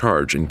each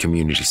charge in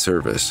community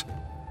service.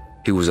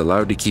 He was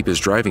allowed to keep his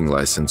driving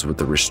license with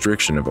the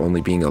restriction of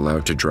only being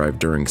allowed to drive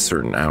during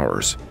certain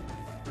hours.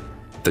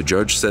 The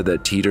judge said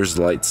that Teeter's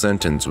light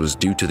sentence was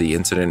due to the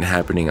incident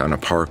happening on a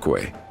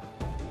parkway.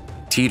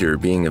 Teeter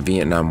being a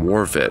Vietnam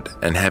War vet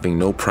and having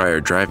no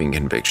prior driving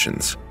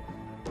convictions.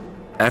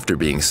 After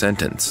being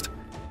sentenced,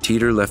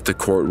 Teeter left the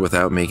court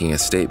without making a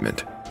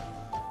statement.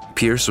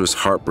 Pearce was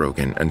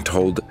heartbroken and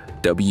told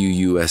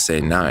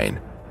WUSA 9,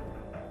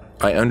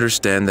 "I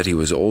understand that he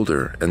was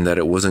older and that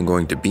it wasn't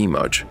going to be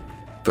much,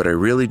 but I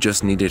really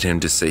just needed him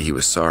to say he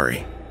was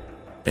sorry."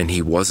 And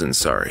he wasn't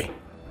sorry,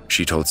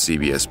 she told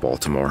CBS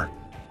Baltimore.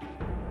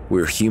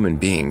 "We're human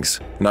beings,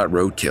 not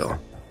roadkill.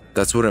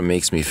 That's what it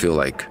makes me feel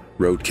like,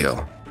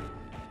 roadkill."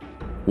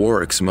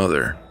 Warrick's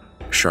mother,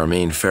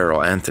 Charmaine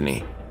Farrell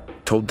Anthony,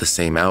 told the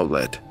same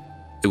outlet,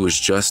 "It was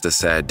just a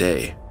sad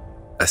day.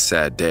 A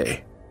sad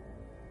day.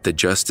 The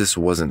justice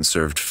wasn't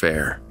served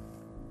fair."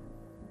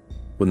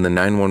 When the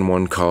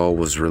 911 call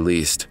was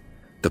released,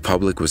 the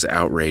public was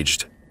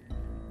outraged.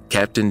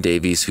 Captain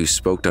Davies, who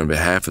spoke on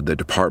behalf of the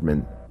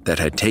department that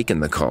had taken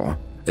the call,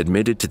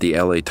 admitted to the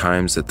LA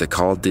Times that the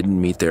call didn't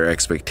meet their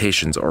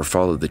expectations or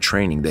follow the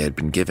training they had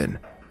been given.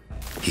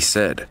 He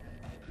said,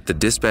 "The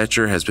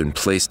dispatcher has been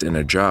placed in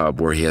a job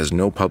where he has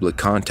no public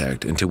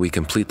contact until we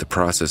complete the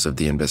process of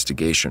the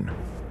investigation."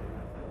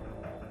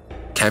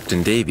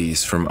 Captain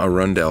Davies from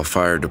Arundel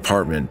Fire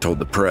Department told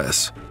the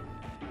press,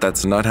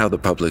 "That's not how the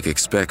public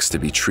expects to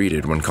be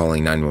treated when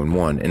calling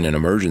 911 in an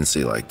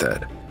emergency like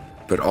that,"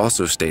 but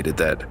also stated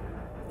that,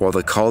 "While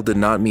the call did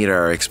not meet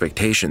our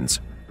expectations,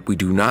 we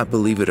do not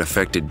believe it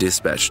affected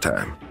dispatch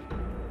time."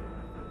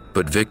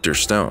 But Victor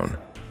Stone,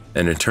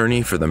 an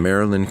attorney for the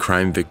Maryland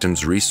Crime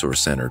Victims Resource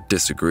Center,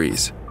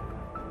 disagrees.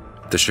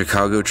 The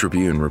Chicago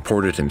Tribune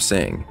reported him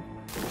saying,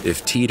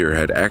 "If Teeter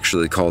had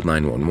actually called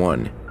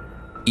 911,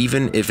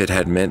 even if it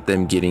had meant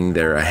them getting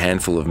there a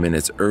handful of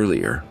minutes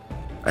earlier,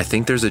 I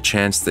think there's a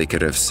chance they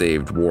could have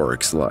saved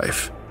Warrick's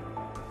life."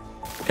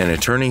 An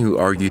attorney who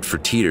argued for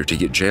Teeter to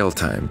get jail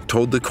time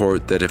told the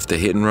court that if the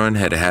hit and run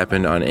had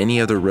happened on any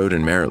other road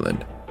in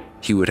Maryland,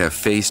 he would have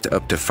faced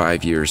up to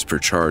 5 years per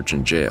charge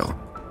in jail.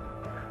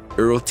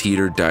 Earl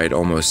Teeter died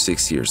almost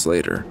 6 years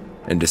later,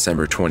 in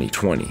December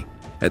 2020,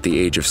 at the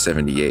age of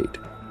 78.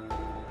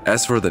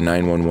 As for the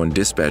 911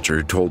 dispatcher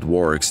who told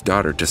Warrick's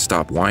daughter to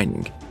stop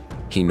whining,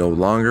 he no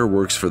longer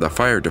works for the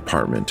fire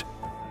department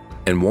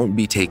and won't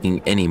be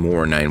taking any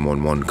more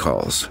 911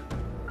 calls.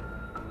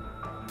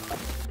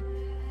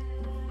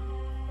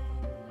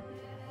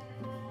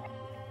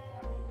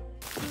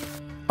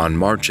 On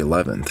March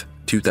 11th,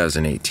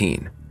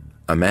 2018,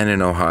 a man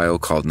in Ohio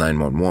called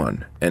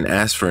 911 and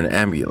asked for an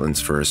ambulance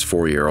for his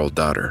 4-year-old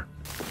daughter.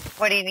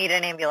 What do you need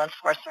an ambulance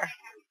for, sir?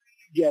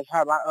 Yes,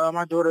 hi,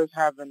 my daughter's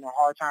having a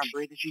hard time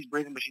breathing. She's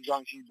breathing, but she's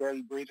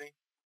barely breathing.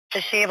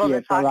 Is she able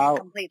to talk in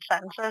complete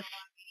sentences?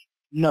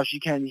 No, she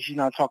can't. She's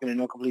not talking in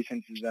no complete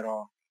sentences at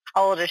all.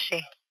 How old is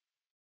she?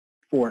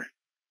 4.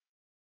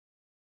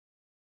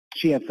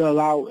 She had fell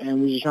out, and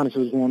we were just trying to see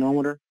what's going on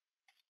with her.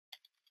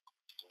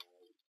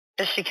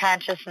 Is she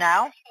conscious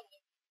now?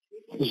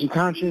 Is she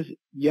conscious?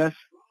 Yes.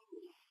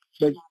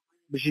 But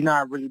but she's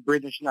not really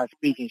breathing. She's not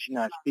speaking.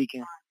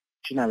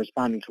 She's not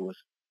responding to us.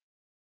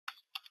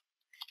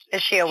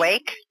 Is she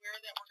awake?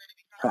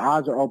 Her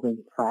eyes are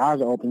open.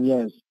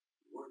 Yes.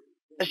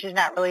 But she's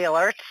not really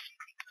alert?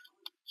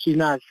 She's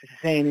not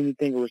saying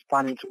anything or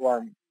responding to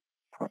our...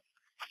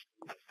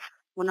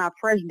 When I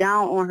press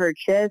down on her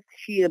chest,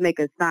 she'll make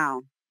a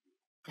sound.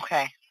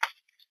 Okay.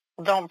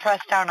 Well, don't press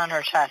down on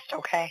her chest,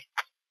 okay?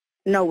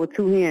 No, with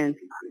two hands.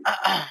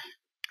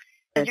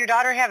 Does your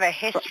daughter have a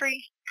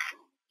history?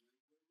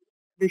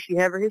 Does she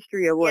have a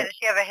history or what? Yeah, does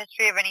she have a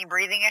history of any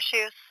breathing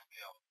issues?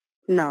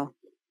 No.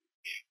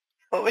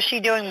 What was she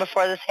doing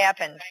before this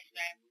happened?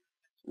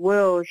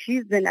 Well,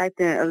 she's been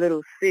acting a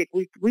little sick.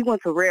 We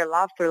went to Red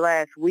Lobster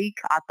last week.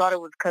 I thought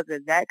it was because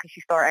of that, because she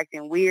started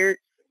acting weird.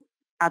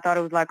 I thought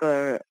it was like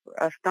a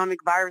stomach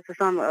virus or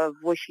something of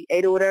what she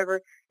ate or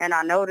whatever. And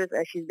I noticed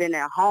as she's been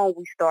at home,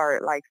 we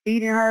started like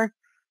feeding her,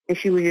 and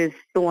she was just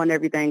throwing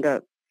everything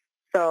up.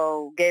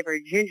 So gave her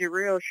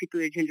ginger ale. She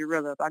threw the ginger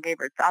ale up. I gave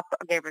her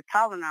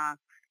Tylenol.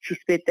 She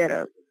spit that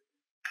up.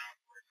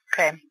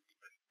 Okay.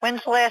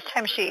 When's the last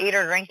time she ate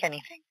or drank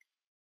anything?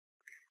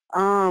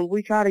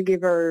 We tried to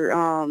give her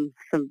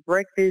some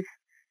breakfast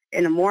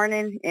in the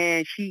morning,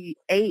 and she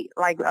ate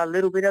like a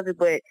little bit of it,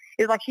 but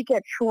it's like she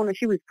kept chewing it.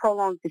 She was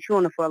prolonged to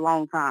chewing it for a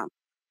long time.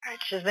 All right,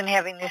 she's been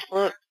having these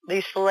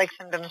flu-like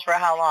symptoms for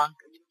how long?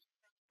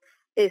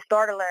 It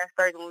started last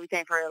Thursday when we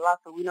came for Red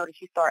Lobster. We know that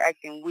she started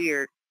acting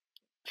weird.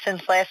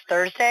 Since last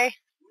Thursday?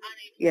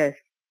 Yes.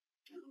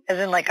 As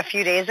in like a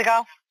few days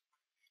ago?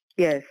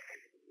 Yes.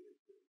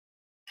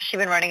 Has she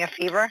been running a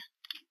fever?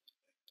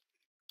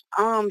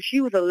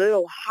 She was a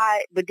little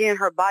hot, but then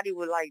her body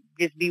would like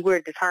just be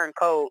weird to turn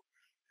cold.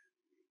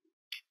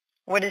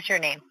 What is your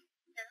name?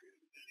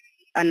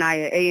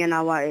 Anaya,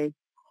 A-N-I-Y-A.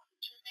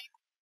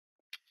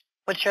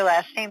 What's your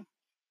last name?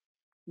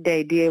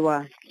 Day,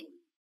 D-A-Y.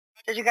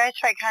 Did you guys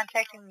try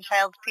contacting the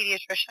child's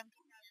pediatrician?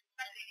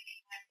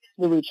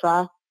 Did we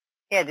try?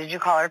 Yeah, did you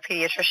call her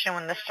pediatrician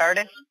when this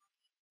started?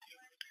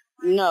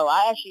 No,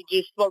 I actually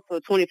just spoke to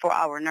a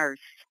 24-hour nurse.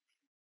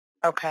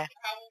 Okay.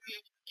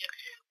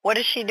 What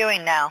is she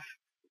doing now?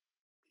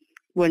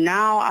 Well,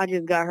 now I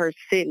just got her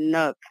sitting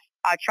up.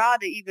 I tried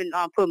to even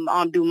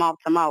do mouth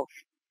to mouth.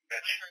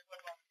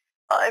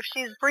 Well, if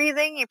she's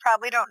breathing, you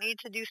probably don't need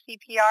to do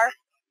CPR.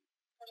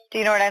 Do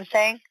you know what I'm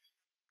saying?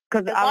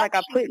 Because I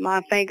put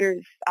my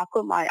fingers.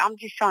 I'm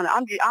just trying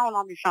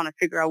to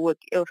figure out what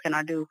else can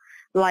I do.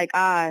 Like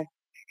I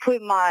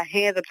put my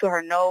hands up to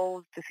her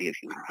nose to see if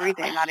she was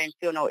breathing, and I didn't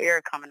feel no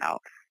air coming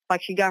out.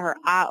 Like she got her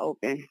eye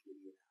open.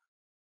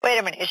 Wait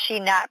a minute, is she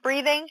not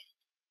breathing?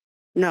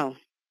 No.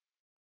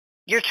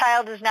 Your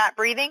child is not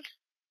breathing?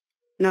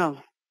 No.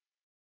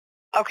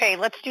 Okay,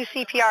 let's do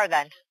CPR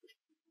then.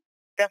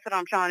 That's what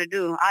I'm trying to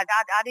do. I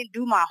didn't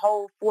do my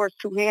whole force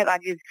two hands. I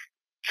just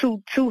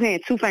two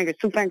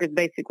fingers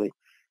basically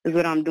is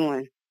what I'm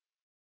doing.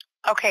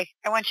 Okay,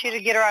 I want you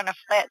to get her on a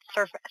flat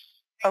surface.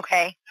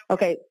 Okay.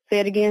 Okay, say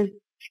it again.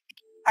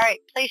 All right,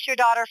 place your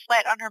daughter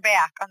flat on her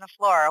back on the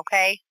floor,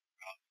 okay?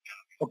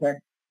 Okay.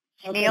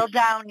 Kneel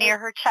down near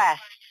her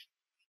chest.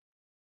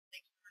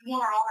 You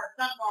want all her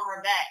stuff on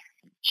her back.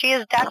 She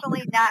is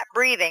definitely not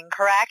breathing,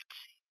 correct?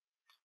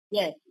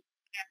 Yes.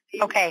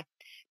 Okay.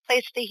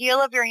 Place the heel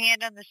of your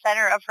hand in the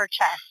center of her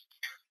chest.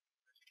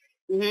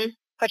 Mm-hmm.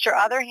 Put your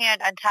other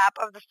hand on top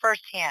of the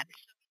first hand.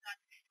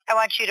 I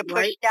want you to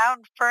push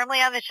down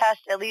firmly on the chest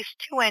at least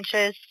 2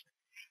 inches,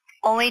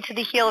 only to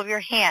the heel of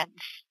your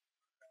hands.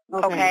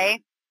 Okay?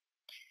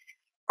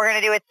 We're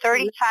going to do it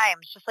 30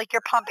 times, just like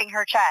you're pumping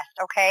her chest,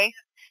 okay?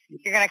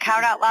 You're going to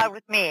count out loud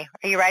with me.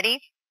 Are you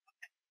ready?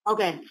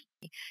 Okay.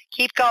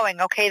 Keep going,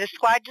 okay? The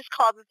squad just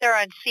called that they're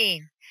on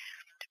scene.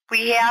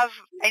 I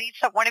need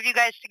one of you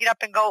guys to get up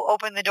and go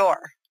open the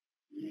door.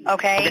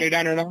 Okay? Get her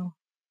down there now.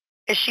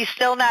 Is she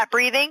still not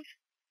breathing?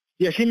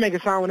 Yeah, she make a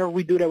sound whenever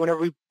we do that.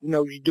 Whenever we,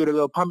 you do the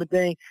little pumping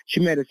thing,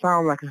 she made a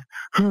sound like a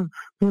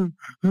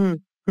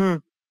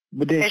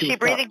But then is she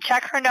breathing?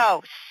 Check her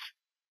nose.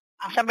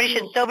 Somebody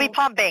should still be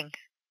pumping.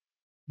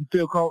 You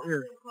feel cold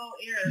air.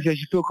 She says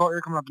you feel cold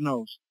air coming out the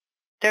nose.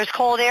 There's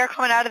cold air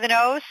coming out of the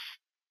nose?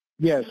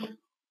 Yes.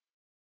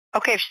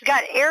 Okay, if she's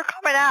got air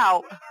coming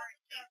out,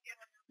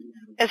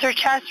 is her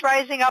chest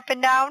rising up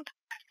and down?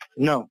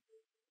 No.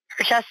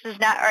 Her chest is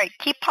not. All right,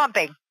 keep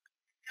pumping.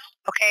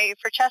 Okay, if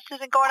her chest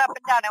isn't going up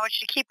and down, I want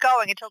you to keep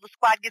going until the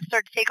squad gets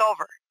there to take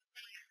over.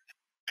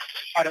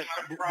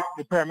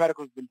 The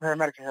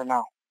paramedics are here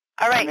now.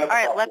 All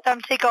right, let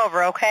them take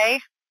over, okay?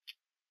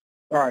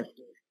 All right.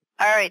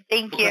 All right,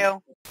 thank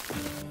you.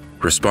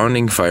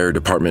 Responding fire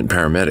department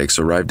paramedics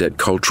arrived at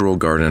Cultural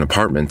Garden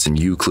Apartments in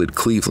Euclid,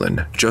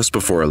 Cleveland, just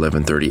before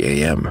 11:30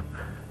 a.m.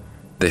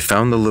 They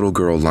found the little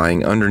girl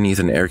lying underneath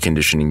an air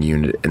conditioning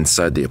unit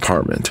inside the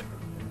apartment.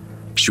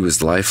 She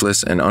was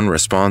lifeless and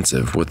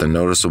unresponsive with a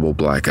noticeable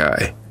black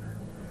eye.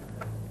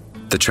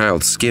 The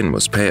child's skin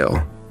was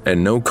pale,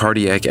 and no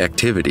cardiac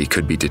activity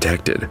could be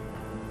detected.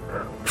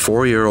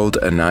 4-year-old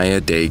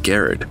Anaya Day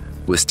Garrett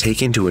was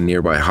taken to a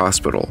nearby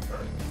hospital,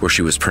 where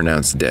she was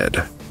pronounced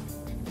dead.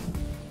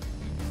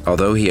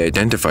 Although he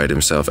identified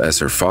himself as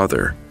her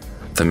father,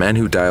 the man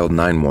who dialed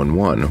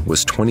 911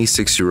 was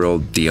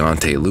 26-year-old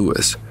Deontay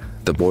Lewis,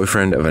 the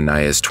boyfriend of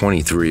Anaya's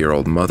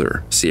 23-year-old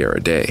mother, Sierra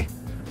Day.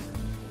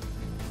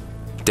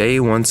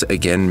 Day once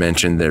again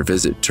mentioned their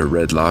visit to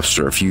Red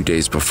Lobster a few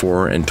days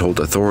before and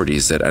told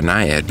authorities that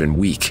Anaya had been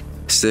weak,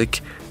 sick,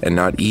 and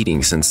not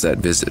eating since that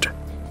visit.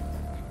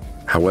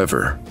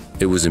 However,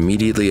 it was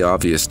immediately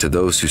obvious to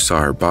those who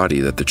saw her body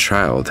that the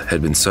child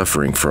had been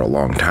suffering for a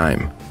long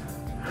time.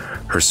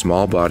 Her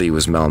small body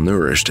was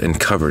malnourished and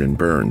covered in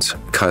burns,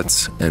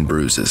 cuts, and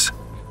bruises,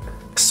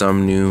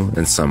 some new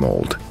and some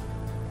old.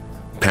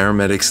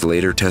 Paramedics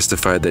later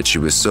testified that she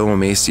was so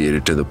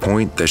emaciated to the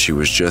point that she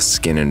was just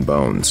skin and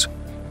bones.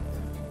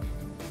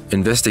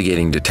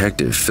 Investigating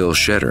detective Phil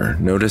Shetter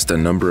noticed a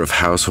number of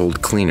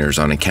household cleaners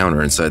on a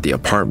counter inside the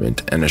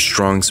apartment and a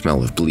strong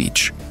smell of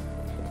bleach.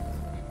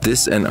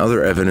 This and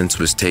other evidence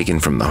was taken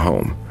from the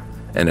home,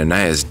 and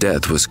Anaya's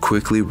death was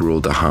quickly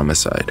ruled a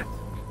homicide.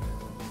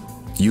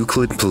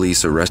 Euclid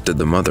police arrested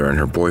the mother and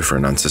her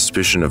boyfriend on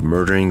suspicion of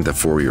murdering the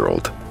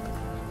 4-year-old.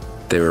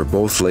 They were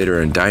both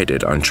later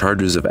indicted on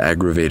charges of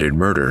aggravated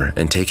murder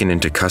and taken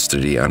into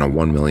custody on a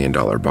 $1 million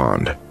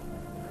bond.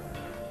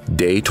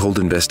 Day told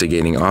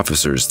investigating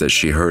officers that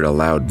she heard a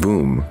loud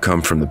boom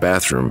come from the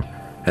bathroom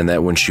and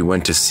that when she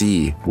went to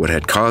see what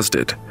had caused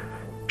it,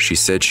 she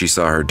said she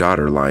saw her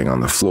daughter lying on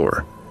the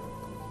floor.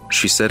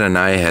 She said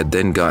Anaya had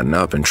then gotten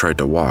up and tried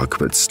to walk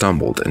but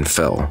stumbled and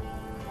fell.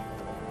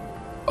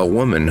 A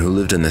woman who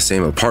lived in the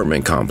same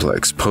apartment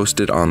complex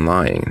posted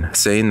online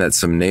saying that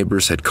some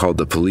neighbors had called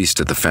the police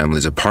to the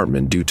family's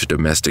apartment due to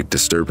domestic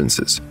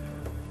disturbances.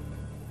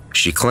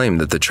 She claimed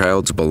that the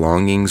child's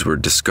belongings were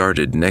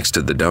discarded next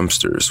to the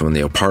dumpsters when the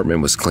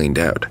apartment was cleaned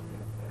out.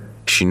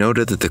 She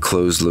noted that the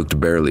clothes looked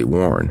barely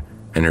worn,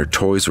 and her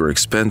toys were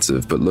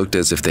expensive but looked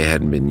as if they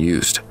hadn't been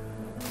used.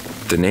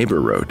 The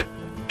neighbor wrote,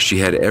 "She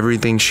had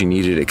everything she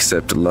needed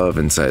except love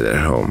inside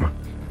that home.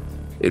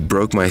 It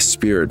broke my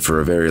spirit for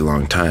a very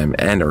long time,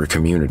 and our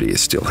community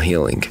is still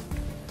healing."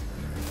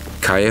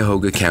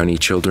 Cuyahoga County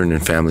Children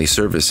and Family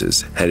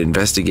Services had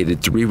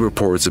investigated 3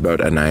 reports about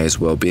Anaya's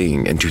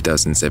well-being in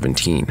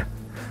 2017.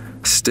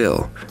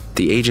 Still,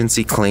 the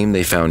agency claimed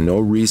they found no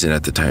reason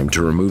at the time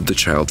to remove the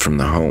child from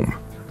the home.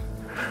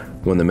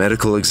 When the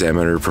medical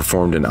examiner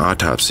performed an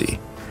autopsy,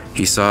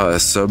 he saw a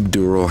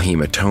subdural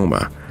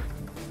hematoma,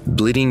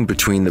 bleeding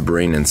between the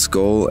brain and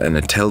skull, and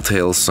a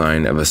telltale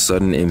sign of a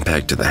sudden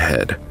impact to the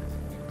head.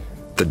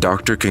 The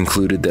doctor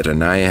concluded that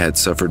Anaya had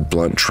suffered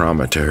blunt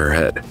trauma to her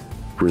head,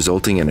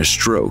 resulting in a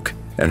stroke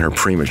and her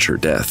premature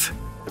death.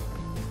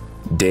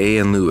 Day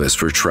and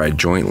Lewis were tried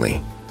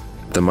jointly.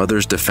 The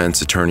mother's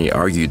defense attorney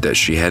argued that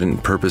she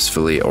hadn't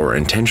purposefully or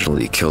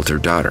intentionally killed her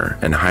daughter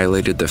and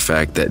highlighted the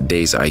fact that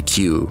Day's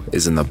IQ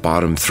is in the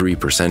bottom 3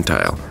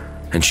 percentile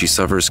and she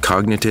suffers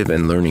cognitive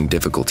and learning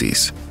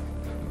difficulties.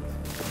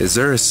 Is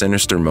there a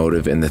sinister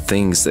motive in the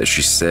things that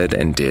she said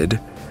and did?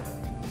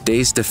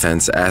 Day's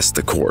defense asked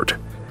the court,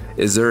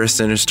 is there a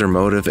sinister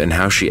motive in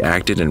how she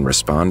acted and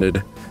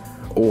responded?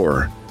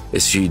 Or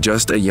is she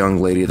just a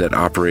young lady that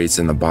operates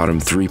in the bottom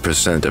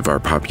 3% of our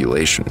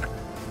population?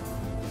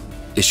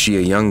 Is she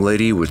a young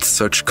lady with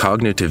such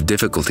cognitive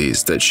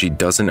difficulties that she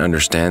doesn't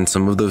understand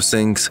some of those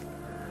things?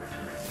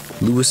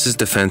 Lewis's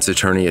defense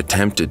attorney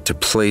attempted to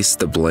place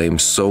the blame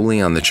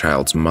solely on the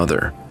child's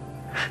mother.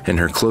 In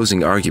her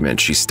closing argument,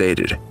 she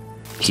stated,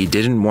 "He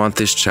didn't want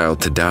this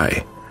child to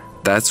die.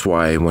 That's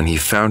why when he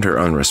found her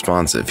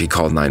unresponsive, he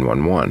called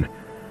 911.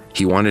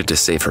 He wanted to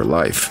save her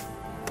life."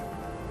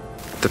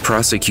 The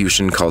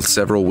prosecution called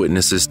several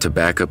witnesses to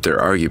back up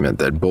their argument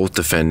that both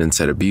defendants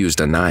had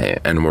abused Anaya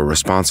and were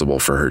responsible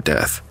for her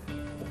death.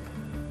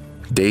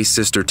 Day's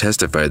sister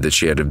testified that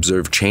she had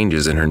observed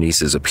changes in her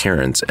niece's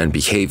appearance and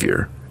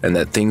behavior, and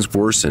that things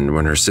worsened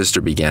when her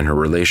sister began her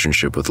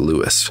relationship with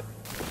Lewis.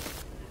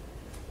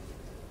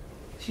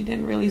 She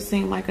didn't really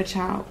seem like a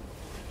child.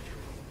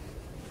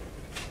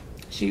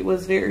 She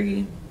was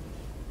very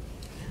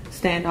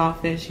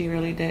standoffish. She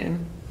really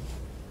didn't.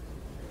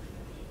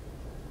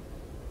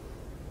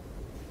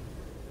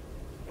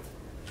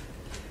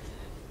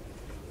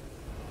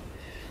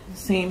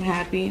 Seem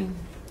happy.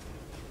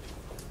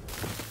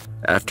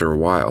 After a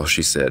while,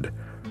 she said,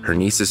 her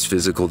niece's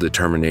physical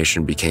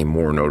determination became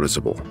more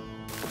noticeable.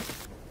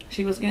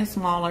 She was getting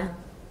smaller.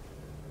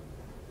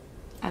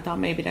 I thought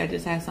maybe that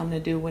just had something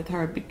to do with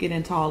her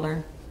getting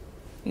taller.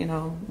 You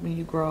know, when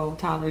you grow,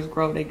 toddlers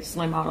grow, they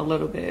slim out a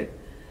little bit.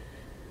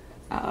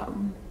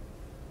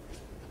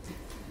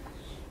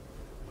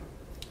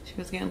 She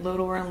was getting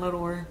littler and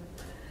littler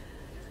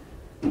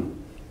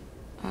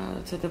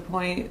to the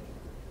point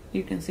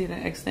you can see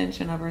the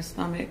extension of her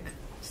stomach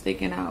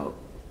sticking out,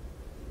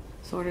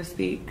 so to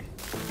speak.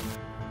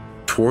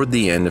 Toward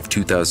the end of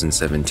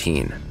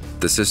 2017,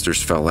 the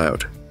sisters fell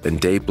out, and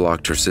Day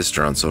blocked her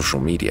sister on social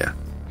media.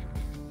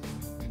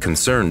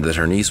 Concerned that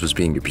her niece was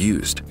being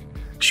abused,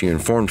 she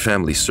informed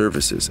family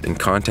services and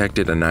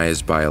contacted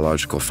Anaya's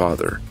biological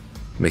father,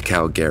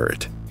 Mikhail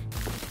Garrett.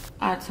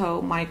 I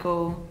told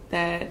Michael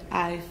that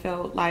I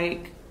felt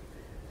like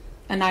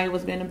Anaya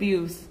was being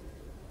abused.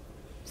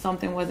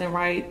 Something wasn't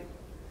right,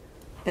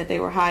 that they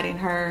were hiding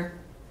her.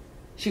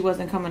 She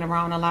wasn't coming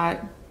around a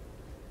lot,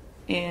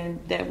 and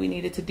that we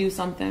needed to do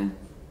something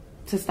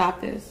to stop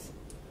this.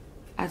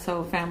 I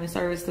told family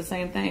service the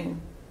same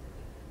thing,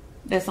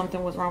 that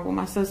something was wrong with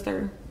my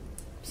sister.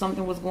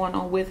 Something was going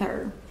on with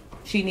her.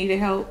 She needed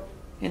help,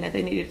 and that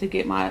they needed to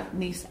get my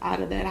niece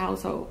out of that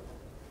household.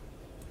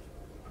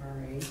 All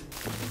right.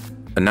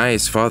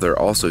 Anaya's father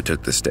also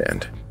took the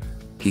stand.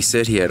 He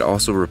said he had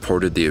also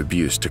reported the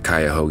abuse to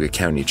Cuyahoga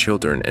County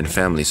Children and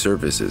Family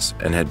Services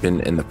and had been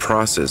in the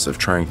process of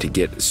trying to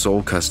get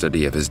sole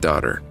custody of his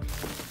daughter.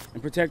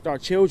 And protect our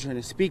children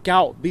and speak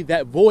out, be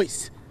that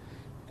voice,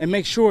 and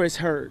make sure it's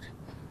heard.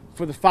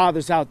 For the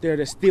fathers out there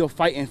that's still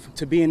fighting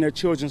to be in their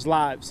children's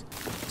lives,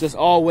 just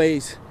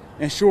always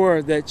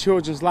ensure that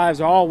children's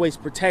lives are always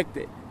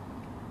protected.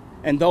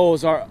 And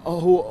those are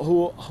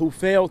who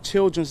fail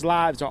children's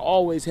lives are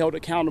always held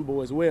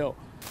accountable as well.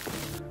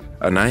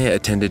 Anaya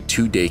attended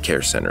 2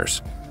 daycare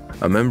centers.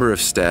 A member of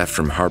staff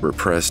from Harbor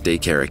Press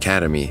Daycare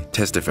Academy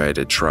testified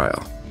at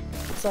trial.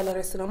 So I let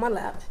her sit on my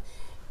lap.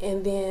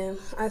 And then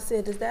I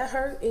said, does that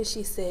hurt? And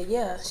she said,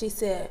 yeah. She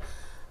said,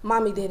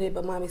 Mommy did it,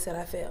 but Mommy said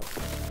I fell.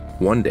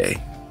 One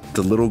day,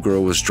 the little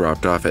girl was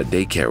dropped off at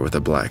daycare with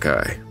a black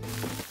eye.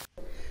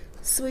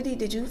 Sweetie,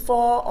 did you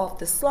fall off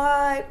the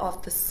slide,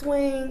 off the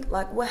swing?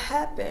 Like, what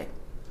happened?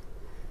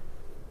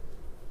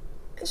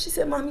 And she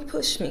said, Mommy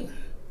pushed me.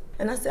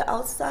 And I said,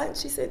 outside? And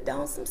she said,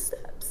 down some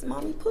steps.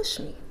 Mommy pushed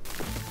me.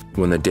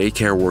 When the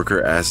daycare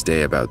worker asked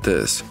Day about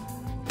this,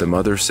 the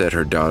mother said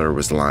her daughter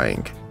was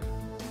lying.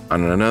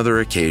 On another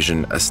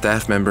occasion, a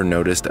staff member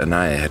noticed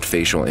Anaya had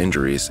facial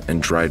injuries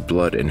and dried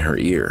blood in her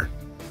ear.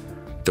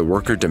 The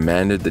worker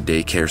demanded the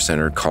daycare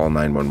center call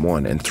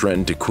 911 and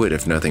threatened to quit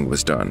if nothing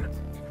was done.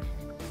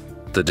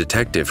 The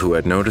detective who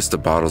had noticed the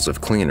bottles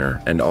of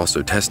cleaner and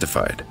also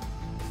testified.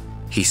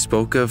 He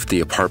spoke of the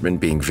apartment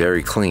being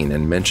very clean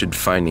and mentioned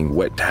finding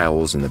wet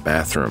towels in the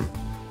bathroom.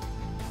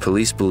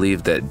 Police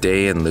believed that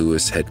Day and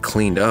Lewis had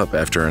cleaned up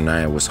after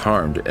Anaya was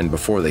harmed and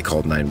before they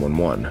called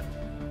 911.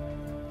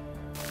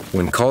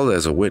 When called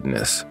as a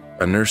witness,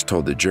 a nurse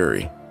told the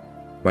jury,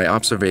 "My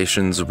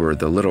observations were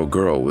the little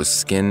girl was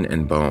skin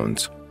and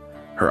bones.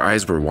 Her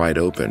eyes were wide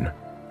open.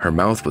 Her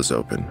mouth was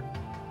open.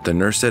 The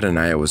nurse said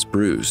Anaya was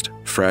bruised,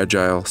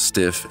 fragile,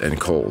 stiff, and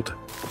cold."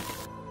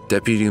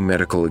 Deputy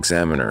Medical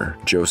Examiner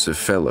Joseph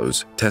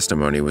Fellows'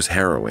 testimony was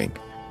harrowing.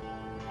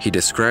 He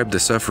described the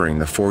suffering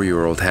the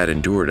 4-year-old had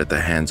endured at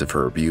the hands of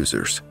her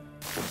abusers.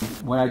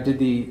 When I did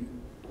the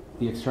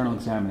external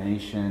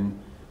examination,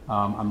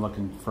 I'm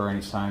looking for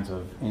any signs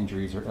of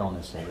injuries or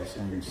illnesses,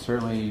 and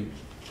certainly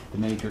the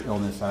major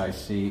illness that I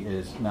see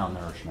is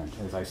malnourishment,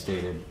 as I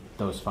stated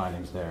those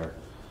findings there.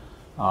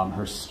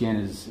 Her skin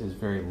is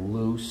very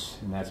loose,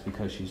 and that's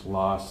because she's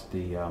lost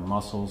the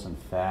muscles and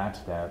fat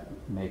that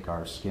make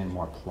our skin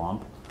more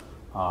plump,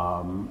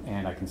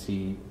 and I can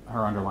see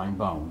her underlying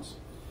bones.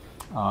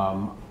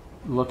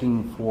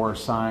 Looking for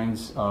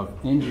signs of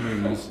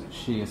injuries,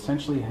 she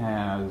essentially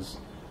has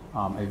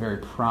a very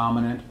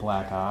prominent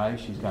black eye.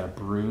 She's got a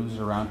bruise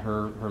around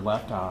her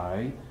left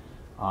eye,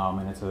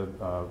 and it's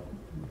a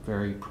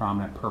very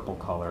prominent purple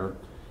color,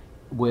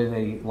 with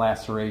a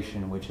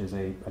laceration, which is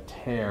a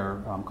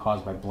tear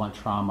caused by blunt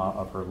trauma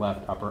of her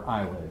left upper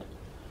eyelid.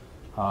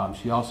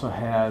 She also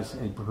has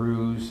a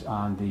bruise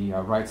on the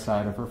right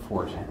side of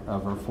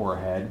her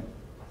forehead.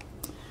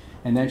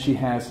 And then she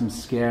has some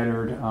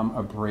scattered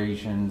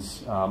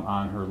abrasions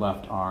on her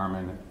left arm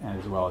and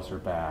as well as her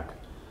back.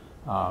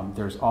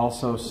 There's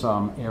also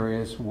some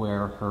areas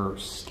where her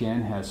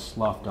skin has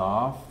sloughed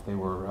off. They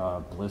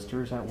were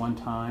blisters at one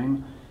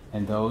time,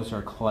 and those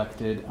are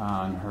collected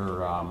on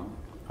her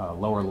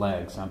lower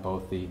legs, on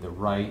both the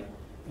right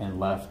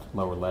and left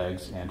lower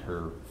legs and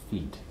her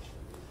feet.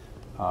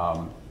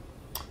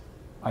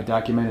 I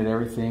documented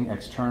everything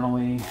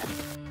externally.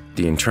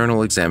 The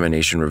internal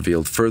examination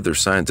revealed further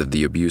signs of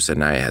the abuse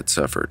Anaya had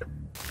suffered.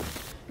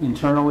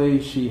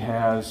 Internally, she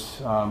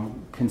has,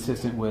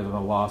 consistent with a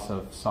loss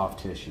of soft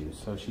tissue,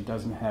 so she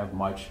doesn't have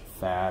much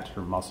fat.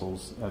 Her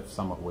muscles have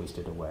somewhat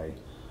wasted away.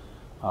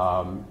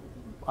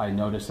 I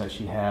noticed that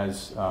she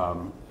has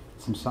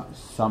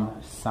some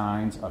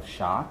signs of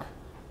shock.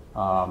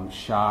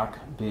 Shock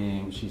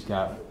being she's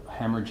got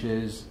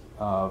hemorrhages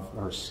of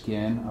her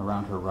skin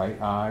around her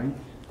right eye.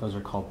 Those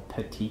are called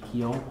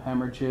petechial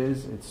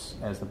hemorrhages. It's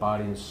as the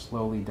body is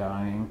slowly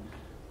dying,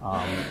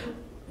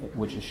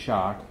 which is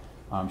shock.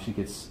 She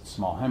gets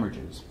small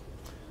hemorrhages.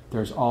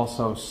 There's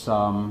also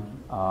some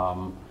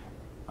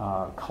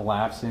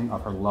collapsing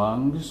of her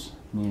lungs,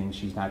 meaning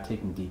she's not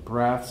taking deep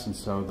breaths, and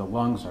so the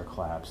lungs are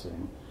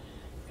collapsing.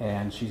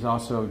 And she's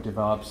also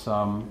developed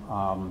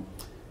some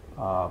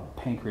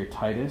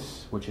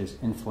pancreatitis, which is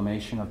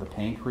inflammation of the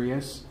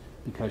pancreas.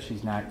 Because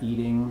she's not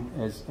eating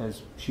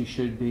as she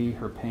should be,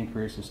 her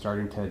pancreas is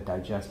starting to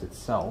digest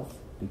itself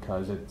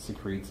because it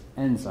secretes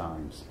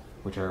enzymes,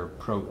 which are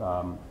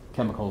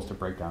chemicals to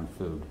break down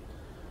food.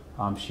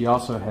 She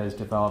also has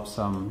developed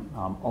some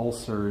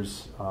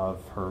ulcers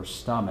of her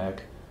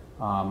stomach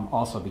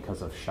also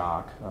because of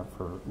shock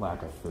for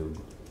lack of food.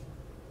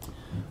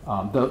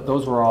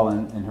 Those were all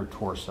in her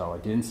torso. I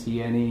didn't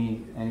see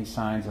any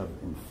signs of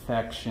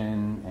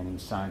infection, any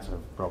signs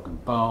of broken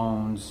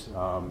bones,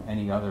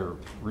 any other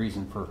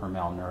reason for her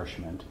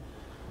malnourishment.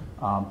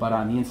 But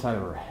on the inside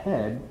of her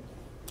head,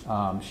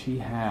 she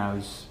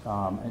has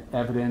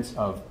evidence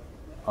of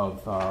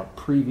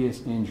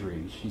previous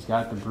injuries. She's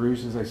got the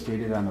bruises I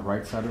stated on the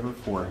right side of her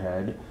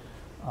forehead.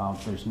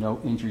 There's no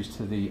injuries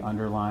to the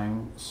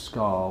underlying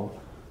skull.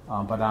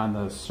 But on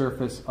the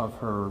surface of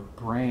her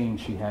brain,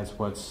 she has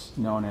what's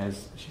known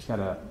as, she's got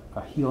a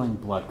healing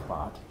blood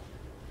clot.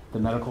 The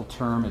medical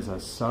term is a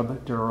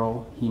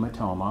subdural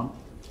hematoma,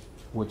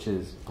 which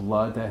is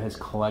blood that has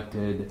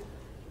collected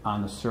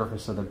on the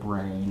surface of the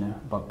brain,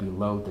 but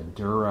below the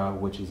dura,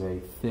 which is a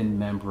thin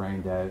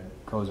membrane that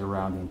goes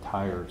around the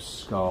entire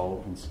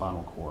skull and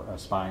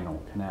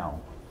spinal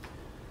canal.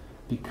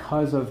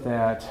 Because of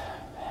that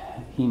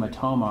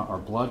hematoma or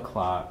blood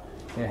clot,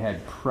 it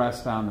had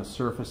pressed on the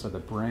surface of the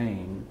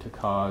brain to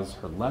cause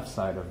her left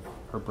side of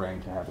her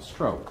brain to have a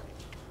stroke.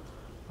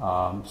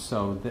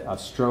 A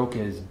stroke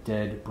is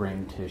dead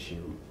brain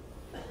tissue.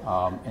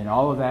 And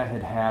all of that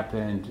had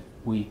happened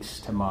weeks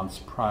to months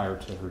prior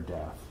to her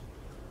death.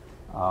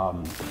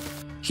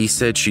 He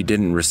said she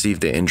didn't receive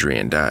the injury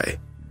and die.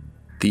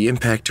 The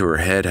impact to her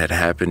head had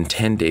happened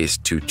 10 days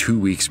to 2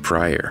 weeks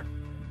prior.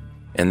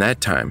 In that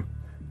time,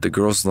 the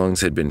girl's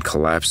lungs had been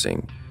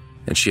collapsing,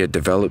 and she had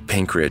developed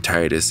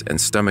pancreatitis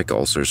and stomach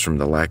ulcers from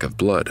the lack of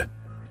blood.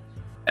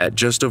 At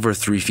just over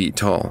 3 feet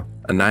tall,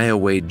 Anaya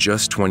weighed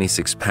just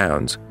 26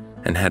 pounds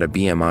and had a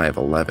BMI of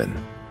 11.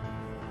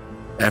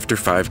 After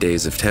 5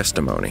 days of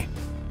testimony,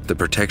 the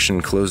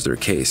protection closed their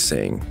case,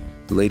 saying,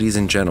 "Ladies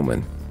and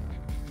gentlemen,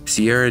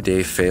 Sierra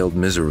Day failed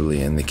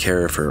miserably in the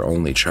care of her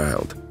only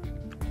child.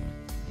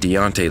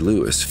 Deontay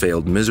Lewis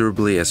failed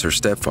miserably as her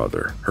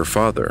stepfather, her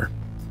father,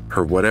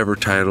 her whatever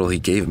title he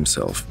gave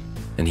himself,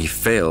 and he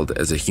failed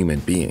as a human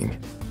being."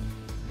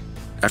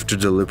 After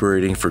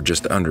deliberating for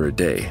just under a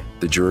day,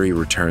 the jury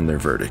returned their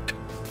verdict.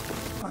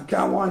 On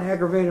count 1,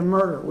 aggravated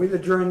murder. We, the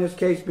jury in this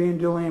case, being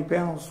duly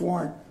impaneled,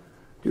 sworn,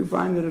 do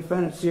find the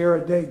defendant Sierra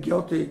Day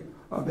guilty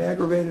of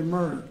aggravated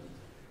murder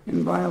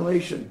in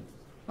violation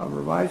of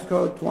Revised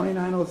Code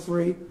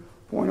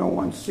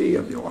 2903.01C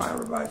of the Ohio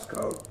Revised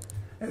Code,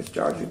 as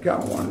charged in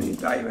count 1 of the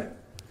indictment,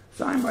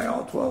 signed by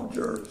all 12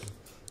 jurors.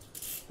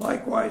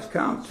 Likewise,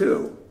 count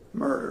 2,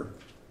 murder.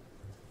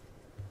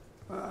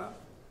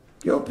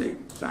 Guilty,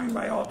 signed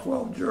by all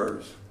 12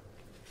 jurors.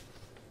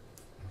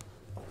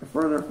 The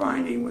further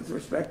finding with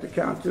respect to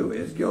count 2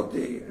 is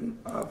guilty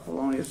of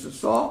felonious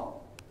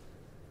assault,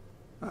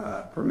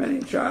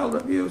 permitting child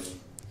abuse,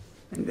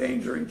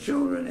 endangering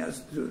children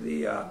as to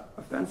the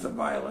offense of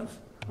violence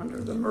under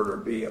the murder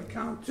B of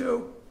count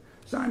 2,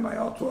 signed by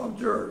all 12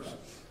 jurors.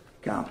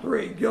 Count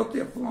 3,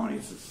 guilty of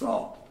felonious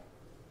assault,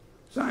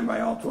 signed by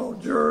all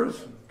 12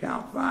 jurors.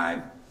 Count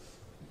 5,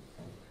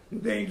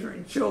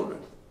 endangering children.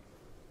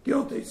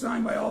 Guilty,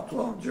 signed by all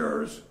 12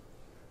 jurors.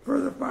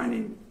 Further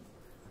finding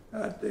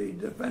that the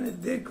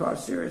defendant did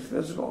cause serious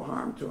physical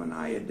harm to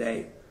Anaya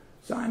Day,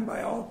 signed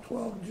by all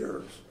 12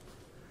 jurors.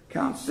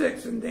 Count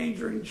 6,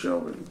 endangering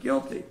children.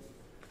 Guilty,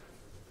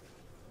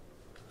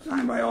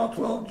 signed by all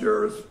 12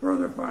 jurors.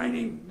 Further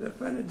finding the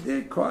defendant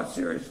did cause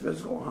serious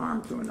physical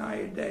harm to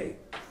Anaya Day,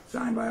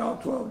 signed by all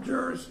 12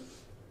 jurors.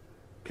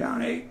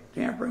 Count 8,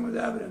 tampering with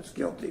evidence.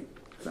 Guilty,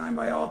 signed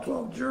by all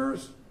 12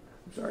 jurors.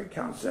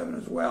 Count 7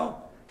 as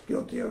well.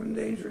 Guilty of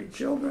endangering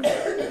children,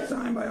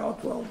 signed by all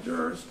 12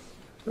 jurors.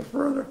 The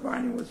further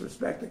finding with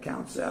respect to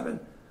count 7,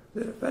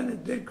 the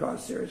defendant did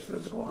cause serious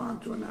physical harm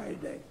to Anaya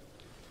Day.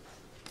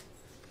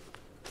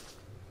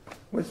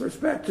 With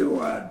respect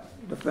to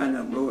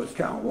defendant Lewis,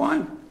 count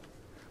 1,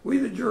 we,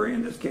 the jury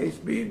in this case,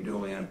 being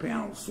duly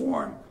impaneled,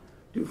 sworn,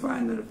 do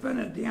find the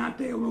defendant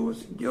Deontay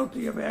Lewis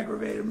guilty of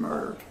aggravated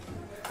murder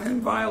in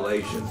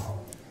violation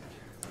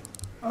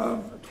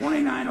of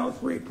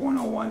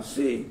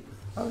 2903.01C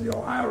of the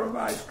Ohio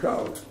Revised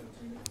Code.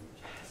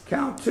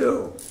 Count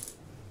 2,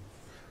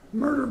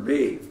 murder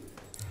B.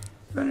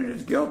 Defendant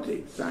is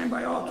guilty, signed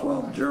by all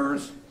 12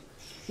 jurors.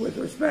 With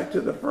respect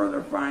to the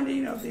further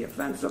finding of the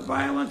offense of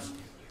violence,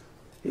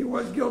 he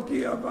was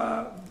guilty of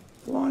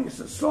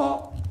felonious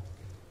assault,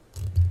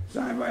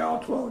 signed by all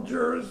 12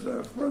 jurors.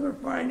 The further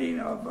finding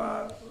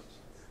of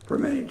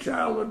permitting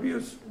child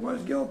abuse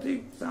was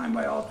guilty, signed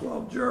by all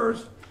 12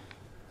 jurors.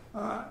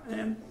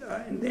 And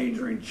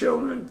endangering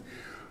children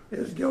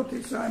is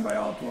guilty, signed by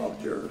all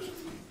 12 jurors.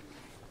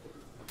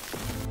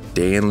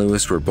 Day and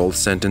Lewis were both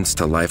sentenced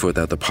to life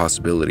without the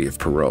possibility of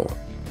parole.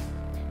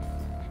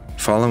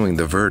 Following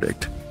the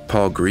verdict,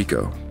 Paul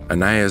Grieco,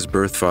 Anaya's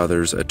birth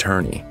father's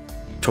attorney,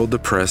 told the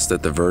press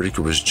that the verdict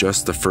was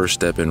just the first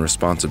step in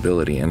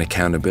responsibility and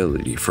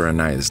accountability for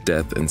Anaya's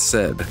death, and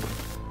said,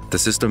 "The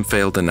system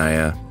failed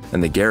Anaya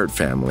and the Garrett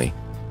family,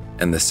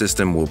 and the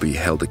system will be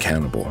held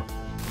accountable."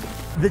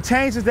 The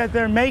changes that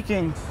they're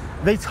making,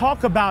 they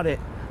talk about it,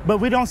 but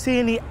we don't see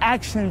any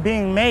action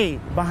being made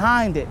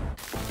behind it.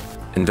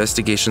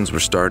 Investigations were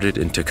started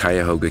into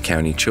Cuyahoga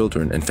County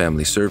Children and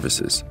Family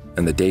Services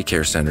and the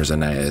daycare centers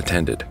Anaya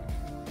attended.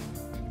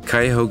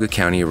 Cuyahoga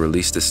County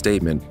released a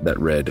statement that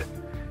read,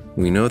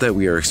 "We know that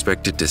we are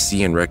expected to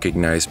see and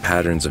recognize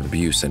patterns of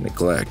abuse and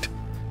neglect,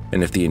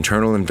 and if the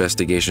internal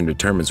investigation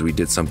determines we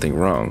did something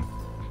wrong,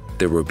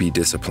 there will be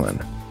discipline."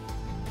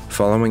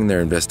 Following their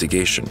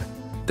investigation,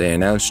 they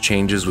announced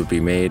changes would be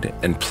made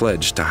and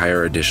pledged to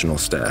hire additional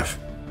staff.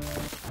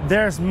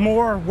 There's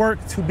more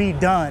work to be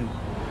done.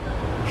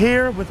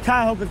 Here with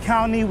Cuyahoga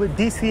County, with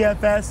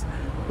DCFS,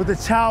 with the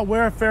Child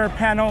Welfare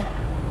Panel,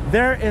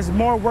 there is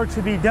more work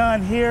to be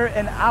done here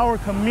in our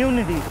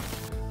community.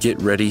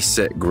 Get Ready,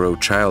 Set, Grow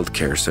Child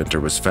Care Center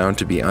was found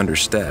to be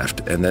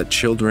understaffed and that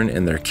children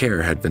in their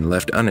care had been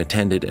left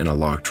unattended in a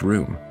locked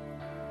room.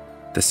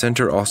 The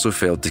center also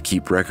failed to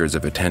keep records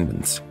of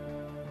attendance.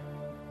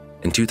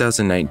 In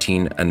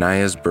 2019,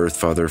 Anaya's birth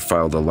father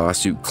filed a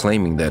lawsuit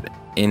claiming that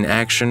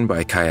inaction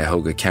by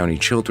Cuyahoga County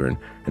Children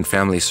and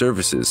Family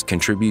Services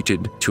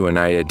contributed to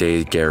Anaya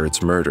Day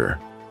Garrett's murder.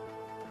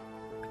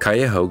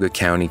 Cuyahoga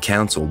County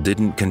Council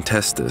didn't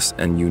contest this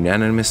and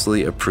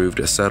unanimously approved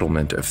a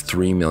settlement of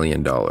 $3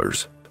 million.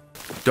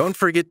 Don't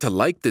forget to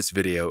like this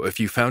video if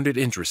you found it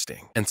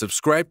interesting and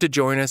subscribe to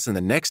join us in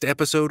the next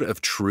episode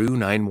of True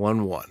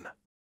 911.